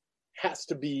 has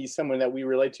to be someone that we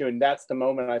relate to, and that's the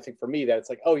moment I think for me that it's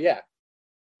like, oh yeah,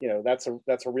 that's a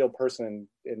real person,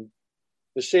 and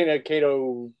the Shayna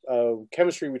Kato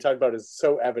chemistry we talked about is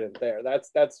so evident there.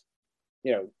 That's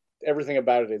everything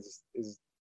about it is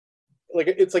like,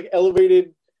 it's like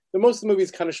elevated. The most of the movie is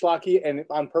kind of schlocky and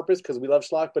on purpose because we love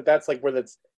schlock, but that's like where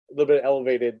that's a little bit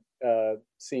elevated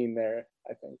scene there,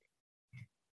 I think.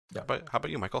 Yeah, but how about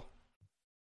you, Michael?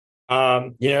 I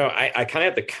kind of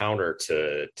have the counter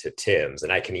to Tim's,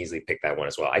 and I can easily pick that one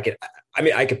as well. I could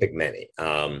pick many.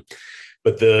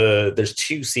 But there's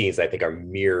 2 scenes I think are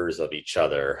mirrors of each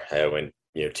other. When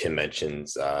Tim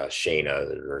mentions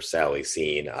Shayna or Sally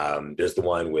scene, there's the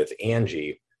one with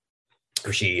Angie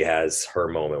where she has her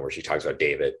moment where she talks about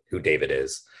David, who David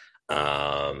is,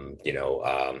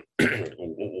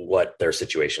 what their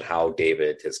situation, how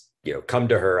David has come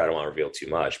to her. I don't want to reveal too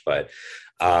much, but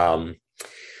I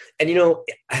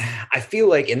feel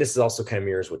like, and this is also kind of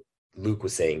mirrors what Luke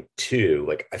was saying too,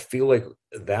 like I feel like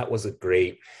that was a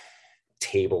great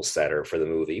table setter for the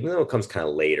movie, even though it comes kind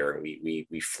of later. We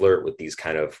flirt with these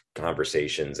kind of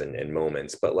conversations and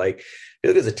moments, but like I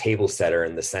feel like it's a table setter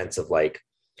in the sense of like,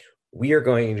 we are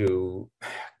going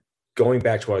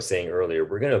back to what I was saying earlier,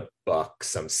 we're going to buck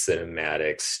some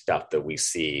cinematic stuff that we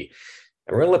see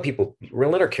And we're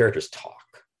gonna let our characters talk.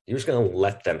 You're just gonna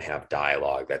let them have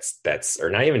dialogue. That's or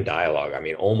not even dialogue. I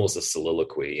mean, almost a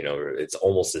soliloquy. You know, it's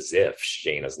almost as if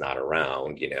Shayna's not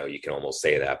around. You know, you can almost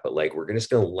say that, but like we're just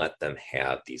gonna let them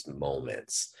have these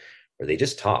moments where they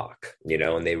just talk. You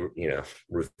know, and they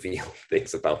reveal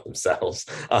things about themselves.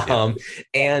 Yeah.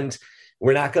 And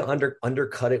we're not going to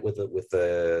undercut it with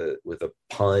a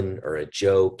pun or a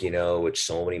joke, you know, which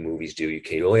so many movies do.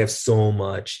 You only have so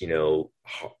much, you know,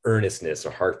 earnestness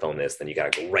or heartfulness, then you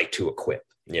got to go right to a quip,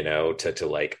 you know, to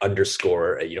like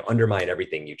underscore, you know, undermine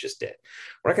everything you just did.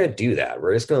 We're not going to do that.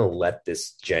 We're just going to let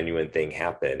this genuine thing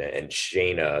happen. And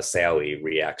Sally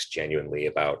reacts genuinely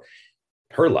about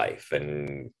her life,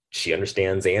 and she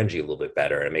understands Angie a little bit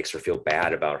better, and it makes her feel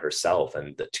bad about herself,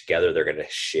 and together they're going to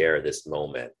share this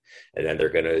moment, and then they're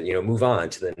going to, you know, move on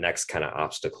to the next kind of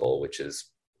obstacle, which is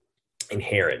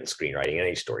inherent in screenwriting and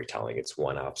any storytelling. It's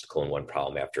one obstacle and one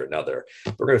problem after another.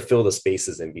 We're going to fill the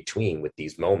spaces in between with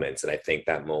these moments, and I think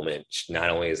that moment, not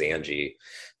only is Kato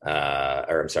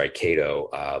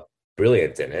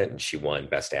brilliant in it, and she won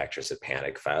Best Actress at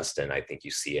Panic Fest, and I think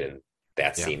you see it in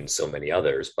that scene and so many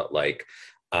others, but like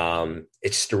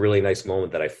it's just a really nice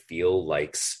moment that I feel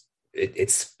like it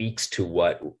speaks to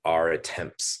what our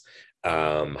attempts,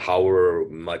 how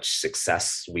much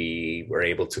success we were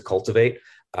able to cultivate.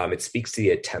 It speaks to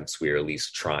the attempts we are at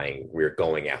least trying, we're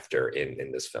going after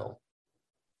in this film.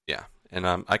 Yeah, and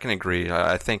I can agree.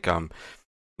 I think that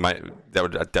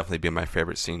would definitely be my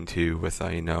favorite scene too, with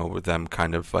with them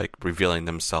kind of like revealing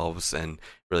themselves and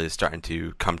really starting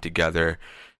to come together,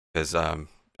 because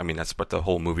I mean, that's what the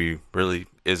whole movie really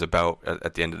is about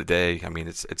at the end of the day. I mean,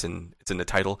 it's in the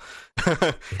title,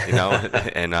 you know,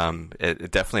 and it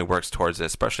definitely works towards it,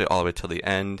 especially all the way till the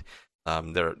end.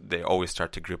 They always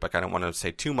start to group. Like, I don't want to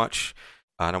say too much.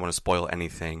 I don't want to spoil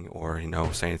anything or, you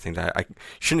know, say anything that I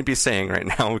shouldn't be saying right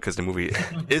now because the movie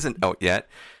isn't out yet.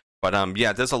 But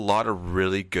yeah, there's a lot of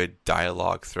really good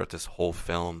dialogue throughout this whole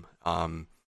film.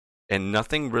 And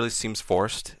nothing really seems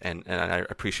forced, and I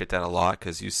appreciate that a lot,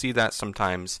 because you see that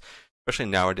sometimes, especially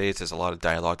nowadays, there's a lot of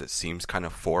dialogue that seems kind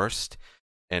of forced.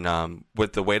 And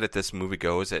with the way that this movie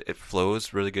goes, it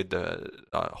flows really good. The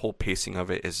whole pacing of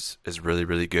it is really,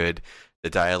 really good. The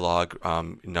dialogue,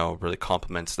 really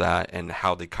complements that, and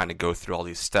how they kind of go through all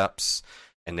these steps,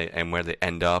 and where they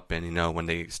end up, and when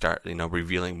they start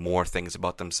revealing more things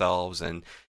about themselves, and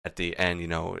at the end,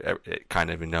 it kind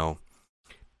of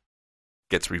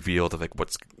gets revealed of like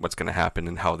what's going to happen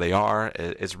and how they are.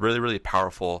 It's really, really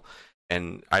powerful,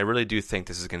 and I really do think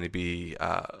this is going to be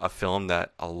a film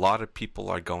that a lot of people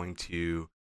are going to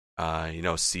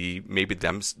see maybe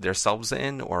themselves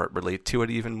in, or relate to it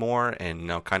even more, and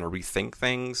kind of rethink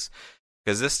things,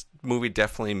 because this movie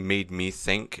definitely made me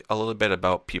think a little bit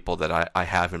about people that I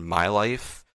have in my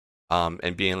life,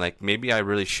 and being like, maybe I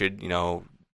really should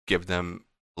give them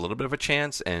a little bit of a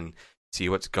chance and see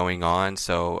what's going on.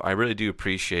 So I really do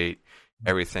appreciate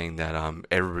everything that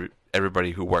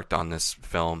everybody who worked on this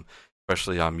film,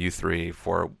 especially you three,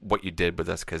 for what you did with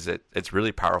this, because it's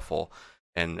really powerful.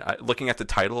 And looking at the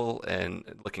title and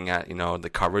looking at the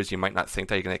covers, you might not think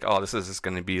that you're gonna oh, this is just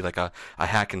going to be like a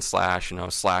hack and slash,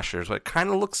 slashers. What it kind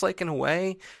of looks like in a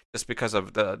way, just because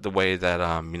of the way that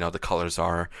the colors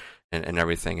are and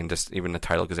everything, and just even the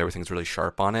title, because everything's really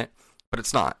sharp on it. But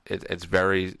it's not. It's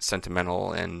very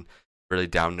sentimental and really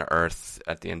down to earth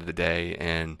at the end of the day,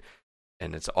 and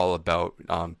it's all about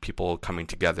people coming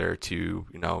together to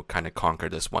kind of conquer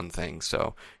this one thing.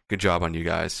 So good job on you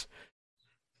guys.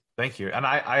 Thank you. And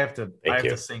I have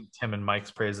to sing Tim and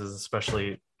Mike's praises,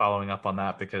 especially following up on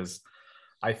that, because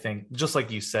I think, just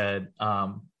like you said,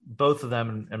 both of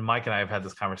them, and Mike and I have had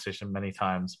this conversation many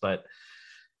times, but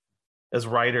as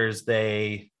writers,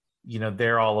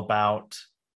 they're all about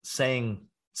saying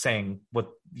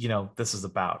what this is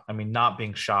about. I mean, not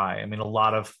being shy. I mean, a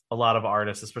lot of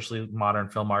artists, especially modern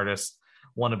film artists,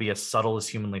 want to be as subtle as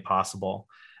humanly possible.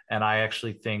 And I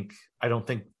actually think I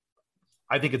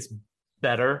think it's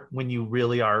better when you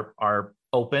really are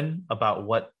open about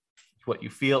what you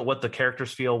feel, what the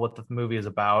characters feel, what the movie is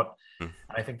about. And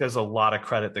I think there's a lot of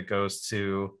credit that goes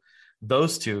to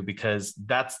those two, because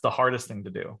that's the hardest thing to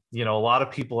do. A lot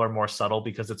of people are more subtle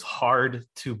because it's hard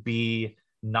to be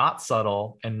not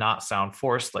subtle and not sound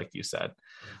forced, like you said.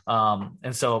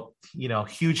 And so,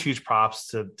 huge props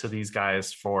to these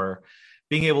guys for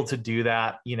being able to do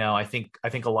that. I think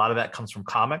a lot of that comes from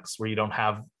comics, where you don't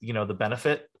have, the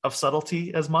benefit of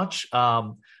subtlety as much.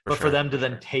 For them to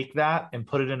then take that and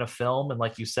put it in a film, and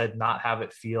like you said, not have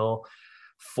it feel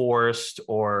forced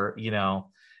or,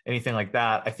 anything like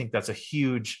that, I think that's a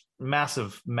huge,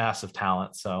 massive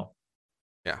talent. So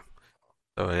yeah.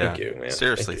 So yeah, Thank you, man.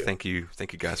 seriously, Thank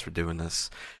thank you guys for doing this.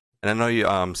 And I know you,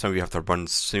 some of you have to run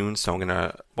soon, so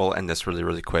we'll end this really,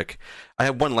 really quick. I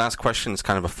have one last question. It's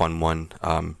kind of a fun one.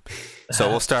 So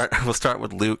we'll start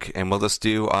with Luke, and we'll just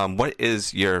do, what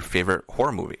is your favorite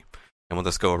horror movie? And we'll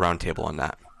just go around table on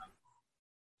that.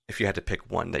 If you had to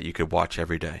pick one that you could watch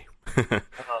every day.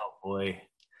 Oh boy.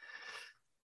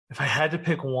 If I had to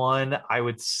pick one, I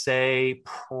would say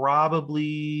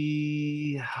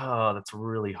probably, that's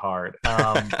really hard.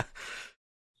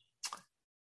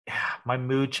 Yeah, my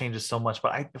mood changes so much,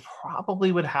 but I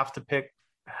probably would have to pick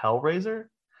Hellraiser.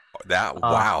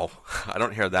 Wow. I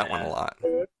don't hear that one a lot.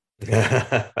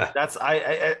 That's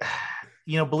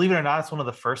believe it or not, it's one of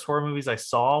the first horror movies I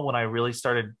saw when I really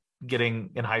started getting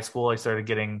in high school. I started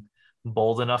getting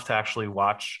bold enough to actually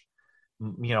watch,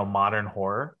 modern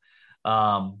horror.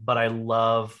 But I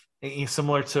love,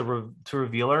 similar to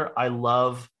Revealer, I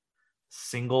love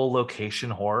single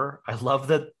location horror. I love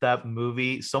that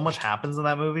movie. So much happens in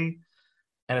that movie,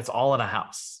 and it's all in a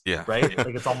house. Yeah. Right.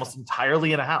 Like it's almost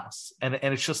entirely in a house, and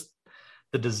it's just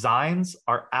the designs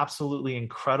are absolutely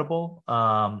incredible.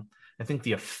 I think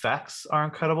the effects are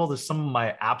incredible. There's some of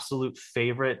my absolute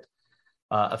favorite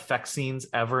effect scenes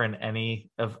ever in any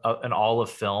of in all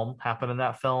of film happen in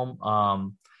that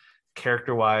film.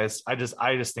 Character wise, I just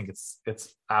think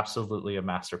it's absolutely a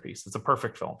masterpiece. It's a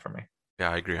perfect film for me.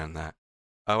 Yeah, I agree on that.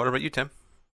 What about you, Tim?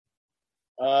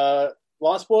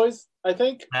 Lost Boys, I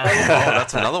think. Oh,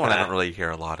 that's another one I don't really hear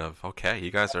a lot of. Okay,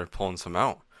 you guys are pulling some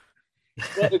out.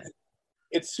 Well,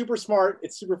 it's super smart.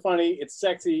 It's super funny. It's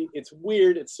sexy. It's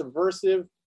weird. It's subversive.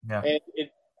 Yeah. And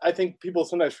I think people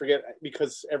sometimes forget,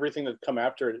 because everything that's come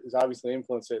after it has obviously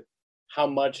influenced it, how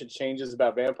much it changes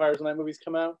about vampires when that movie's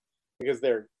come out. Because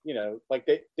they're, like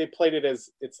they played it as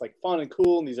it's like fun and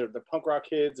cool, and these are the punk rock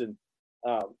kids,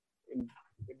 but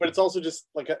it's also just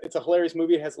like it's a hilarious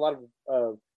movie. It has a lot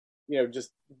of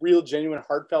just real genuine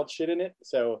heartfelt shit in it.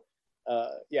 So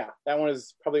that one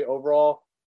is probably overall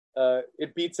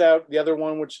it beats out the other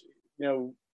one, which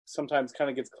sometimes kind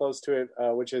of gets close to it,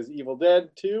 which is Evil Dead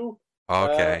 2.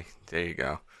 Okay, there you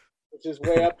go. Which is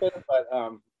way up there,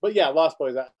 but yeah, Lost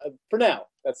Boys for now,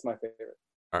 that's my favorite.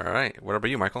 All right, what about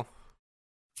you, Michael?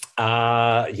 So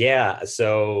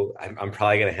I'm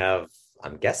probably gonna have.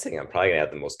 I'm guessing I'm probably gonna have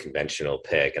the most conventional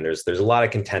pick, and there's a lot of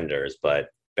contenders, but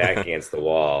back against the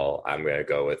wall, I'm gonna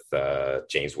go with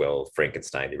James Whale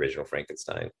Frankenstein,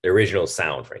 the original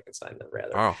sound Frankenstein,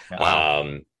 rather. Oh,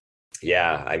 wow.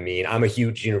 I mean, I'm a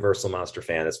huge Universal monster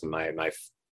fan. That's my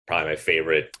probably my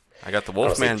favorite. I got the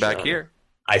Wolfman back here.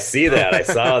 I see that. I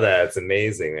saw that. It's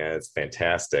amazing, man. It's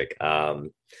fantastic.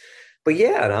 But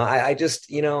yeah, no, I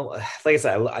just, like I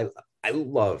said, I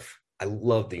love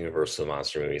the Universal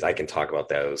monster movies. I can talk about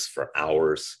those for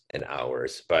hours and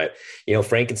hours. But,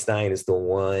 Frankenstein is the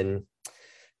one,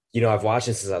 I've watched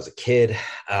it since I was a kid.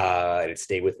 And it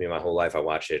stayed with me my whole life. I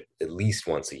watch it at least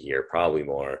once a year, probably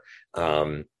more.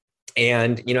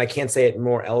 And, I can't say it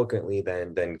more eloquently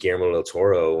than Guillermo del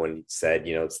Toro when he said,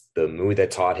 it's the movie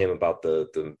that taught him about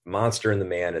the monster and the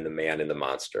man and the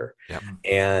monster. Yep.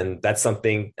 And that's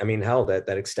something, I mean, hell, that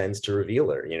extends to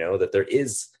Revealer, that there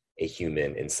is a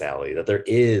human in Sally, that there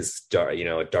is,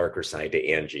 a darker side to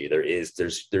Angie.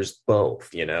 There's both,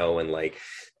 and like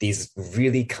these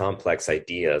really complex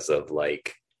ideas of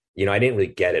like, I didn't really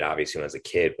get it obviously when I was a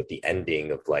kid, but the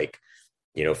ending of like,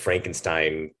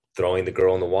 Frankenstein throwing the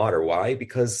girl in the water. Why?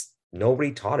 Because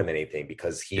nobody taught him anything,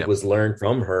 because he was learned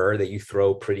from her that you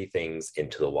throw pretty things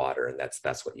into the water, and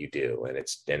that's what you do. And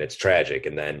it's tragic.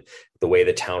 And then the way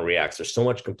the town reacts, there's so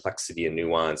much complexity and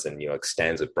nuance, and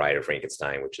extends with Bride of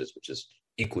Frankenstein, which is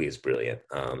equally as brilliant.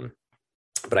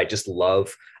 But I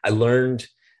learned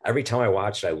every time I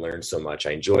watched it, I learned so much.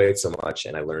 I enjoy it so much,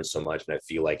 and I learned so much. And I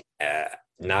feel like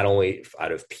not only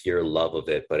out of pure love of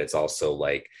it, but it's also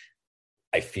like,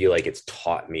 I feel like it's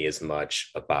taught me as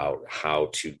much about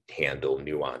how to handle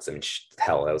nuance. I mean,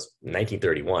 hell, that was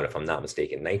 1931, if I'm not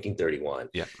mistaken, 1931.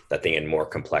 Yeah. That thing had more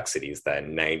complexities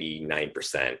than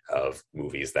 99% of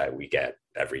movies that we get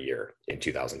every year in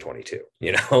 2022,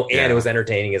 and it was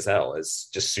entertaining as hell. It's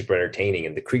just super entertaining.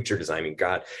 And the creature design, I mean,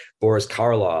 God, Boris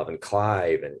Karloff and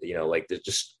Clive, and, like, there's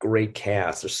just great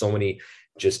cast. There's so many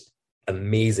just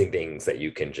amazing things that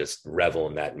you can just revel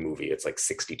in that movie. It's like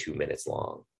 62 minutes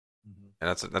long.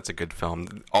 Yeah, that's a good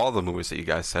film. All the movies that you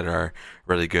guys said are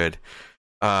really good.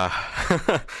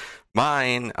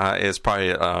 Mine is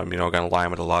probably going to line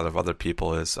with a lot of other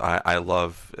people. Is I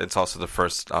love. It's also the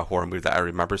first horror movie that I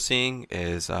remember seeing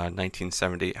is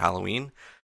 1978 Halloween,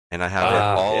 and I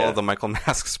have all the Michael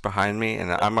masks behind me.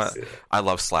 And I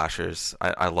love slashers.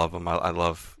 I love them. I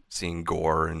love seeing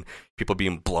gore and people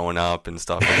being blown up and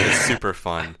stuff. It's super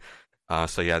fun.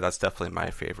 So yeah, that's definitely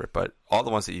my favorite. But all the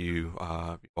ones that you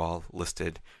all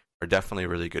listed are definitely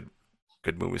really good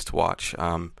movies to watch.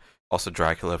 Also,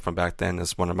 Dracula from back then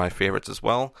is one of my favorites as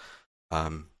well.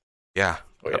 Yeah,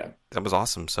 that was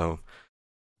awesome. So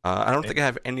I don't think I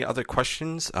have any other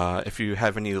questions. If you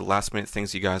have any last minute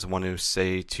things you guys want to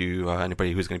say to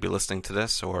anybody who's going to be listening to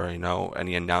this, or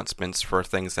any announcements for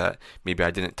things that maybe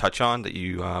I didn't touch on that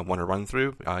you want to run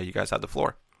through, you guys have the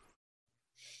floor.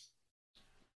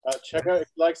 Check out, if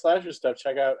you like slasher stuff,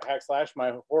 check out Hack Slash,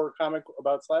 my horror comic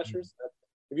about slashers.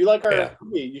 If you like our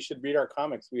movie, you should read our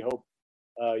comics. We hope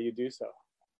you do so.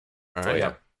 All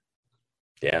right.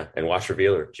 Yeah, and watch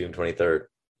Revealer, June 23rd.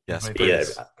 Yes,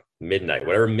 midnight,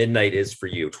 whatever midnight is for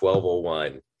you,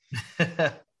 12:01.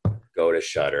 Go to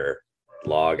Shudder,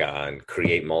 log on,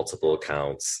 create multiple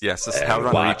accounts. Yes, this is how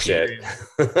to watch it.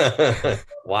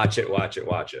 Watch it.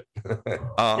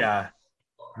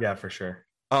 Yeah, for sure.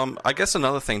 I guess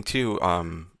another thing too,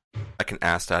 I can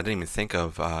ask that I didn't even think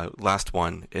of. Last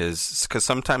one is because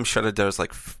sometimes Shudder does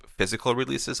like physical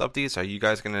releases of these. Are you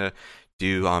guys gonna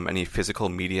do any physical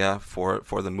media for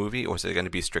the movie, or is it going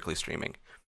to be strictly streaming?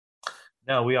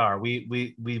 No, we are.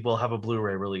 We will have a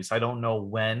Blu-ray release. I don't know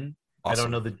when. Awesome. I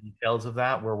don't know the details of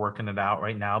that. We're working it out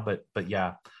right now, but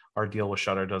yeah, our deal with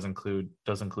Shudder does include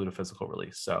a physical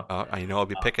release. So I know I'll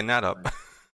be picking that up.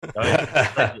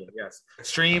 Yes,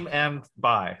 stream and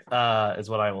buy is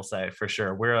what I will say for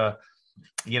sure. We're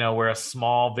a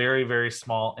small, very very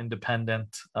small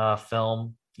independent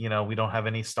film. We don't have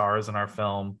any stars in our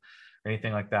film or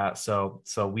anything like that. So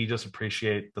we just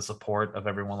appreciate the support of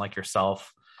everyone like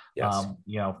yourself. Yes.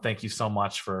 Thank you so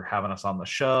much for having us on the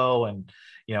show, and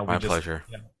my pleasure.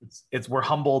 We're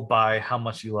humbled by how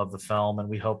much you love the film, and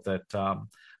we hope that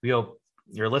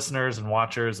your listeners and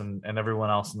watchers and everyone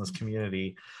else in this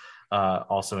community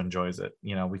also enjoys it.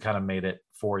 We kind of made it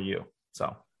for you.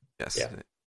 So yes,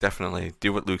 definitely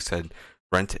do what Luke said: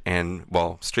 rent and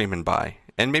stream and buy,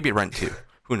 and maybe rent too.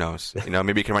 Who knows?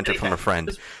 Maybe you can rent it from a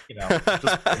friend.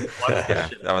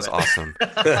 That was awesome.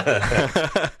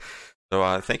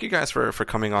 So thank you guys for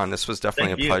coming on. This was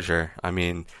definitely a pleasure. I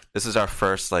mean, this is our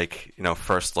first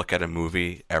first look at a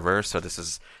movie ever. So this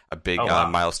is a big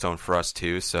milestone for us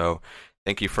too. So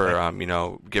thank you for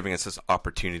giving us this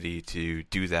opportunity to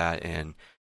do that and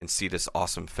see this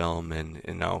awesome film and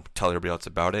tell everybody else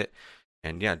about it.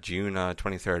 And yeah, June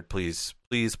 23rd, please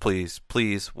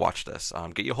watch this.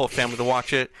 Get your whole family to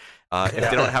watch it. If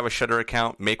they don't have a Shudder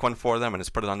account, make one for them and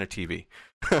just put it on their TV.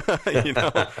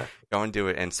 Go and do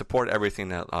it and support everything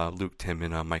that Luke, Tim,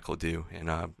 and Michael do. And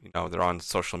they're on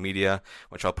social media,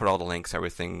 which I'll put all the links,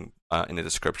 everything in the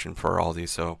description for all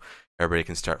these, so everybody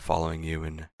can start following you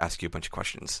and ask you a bunch of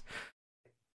questions.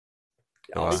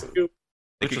 Awesome.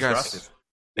 Thank you guys.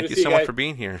 Thank you so much for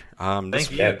being here.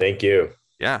 Thank you.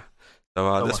 Yeah.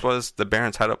 So this was the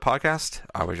Barrens Hideout Podcast.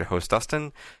 I was your host,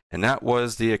 Dustin, and that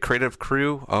was the creative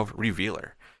crew of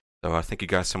Revealer. So thank you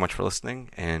guys so much for listening,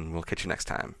 and we'll catch you next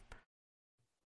time.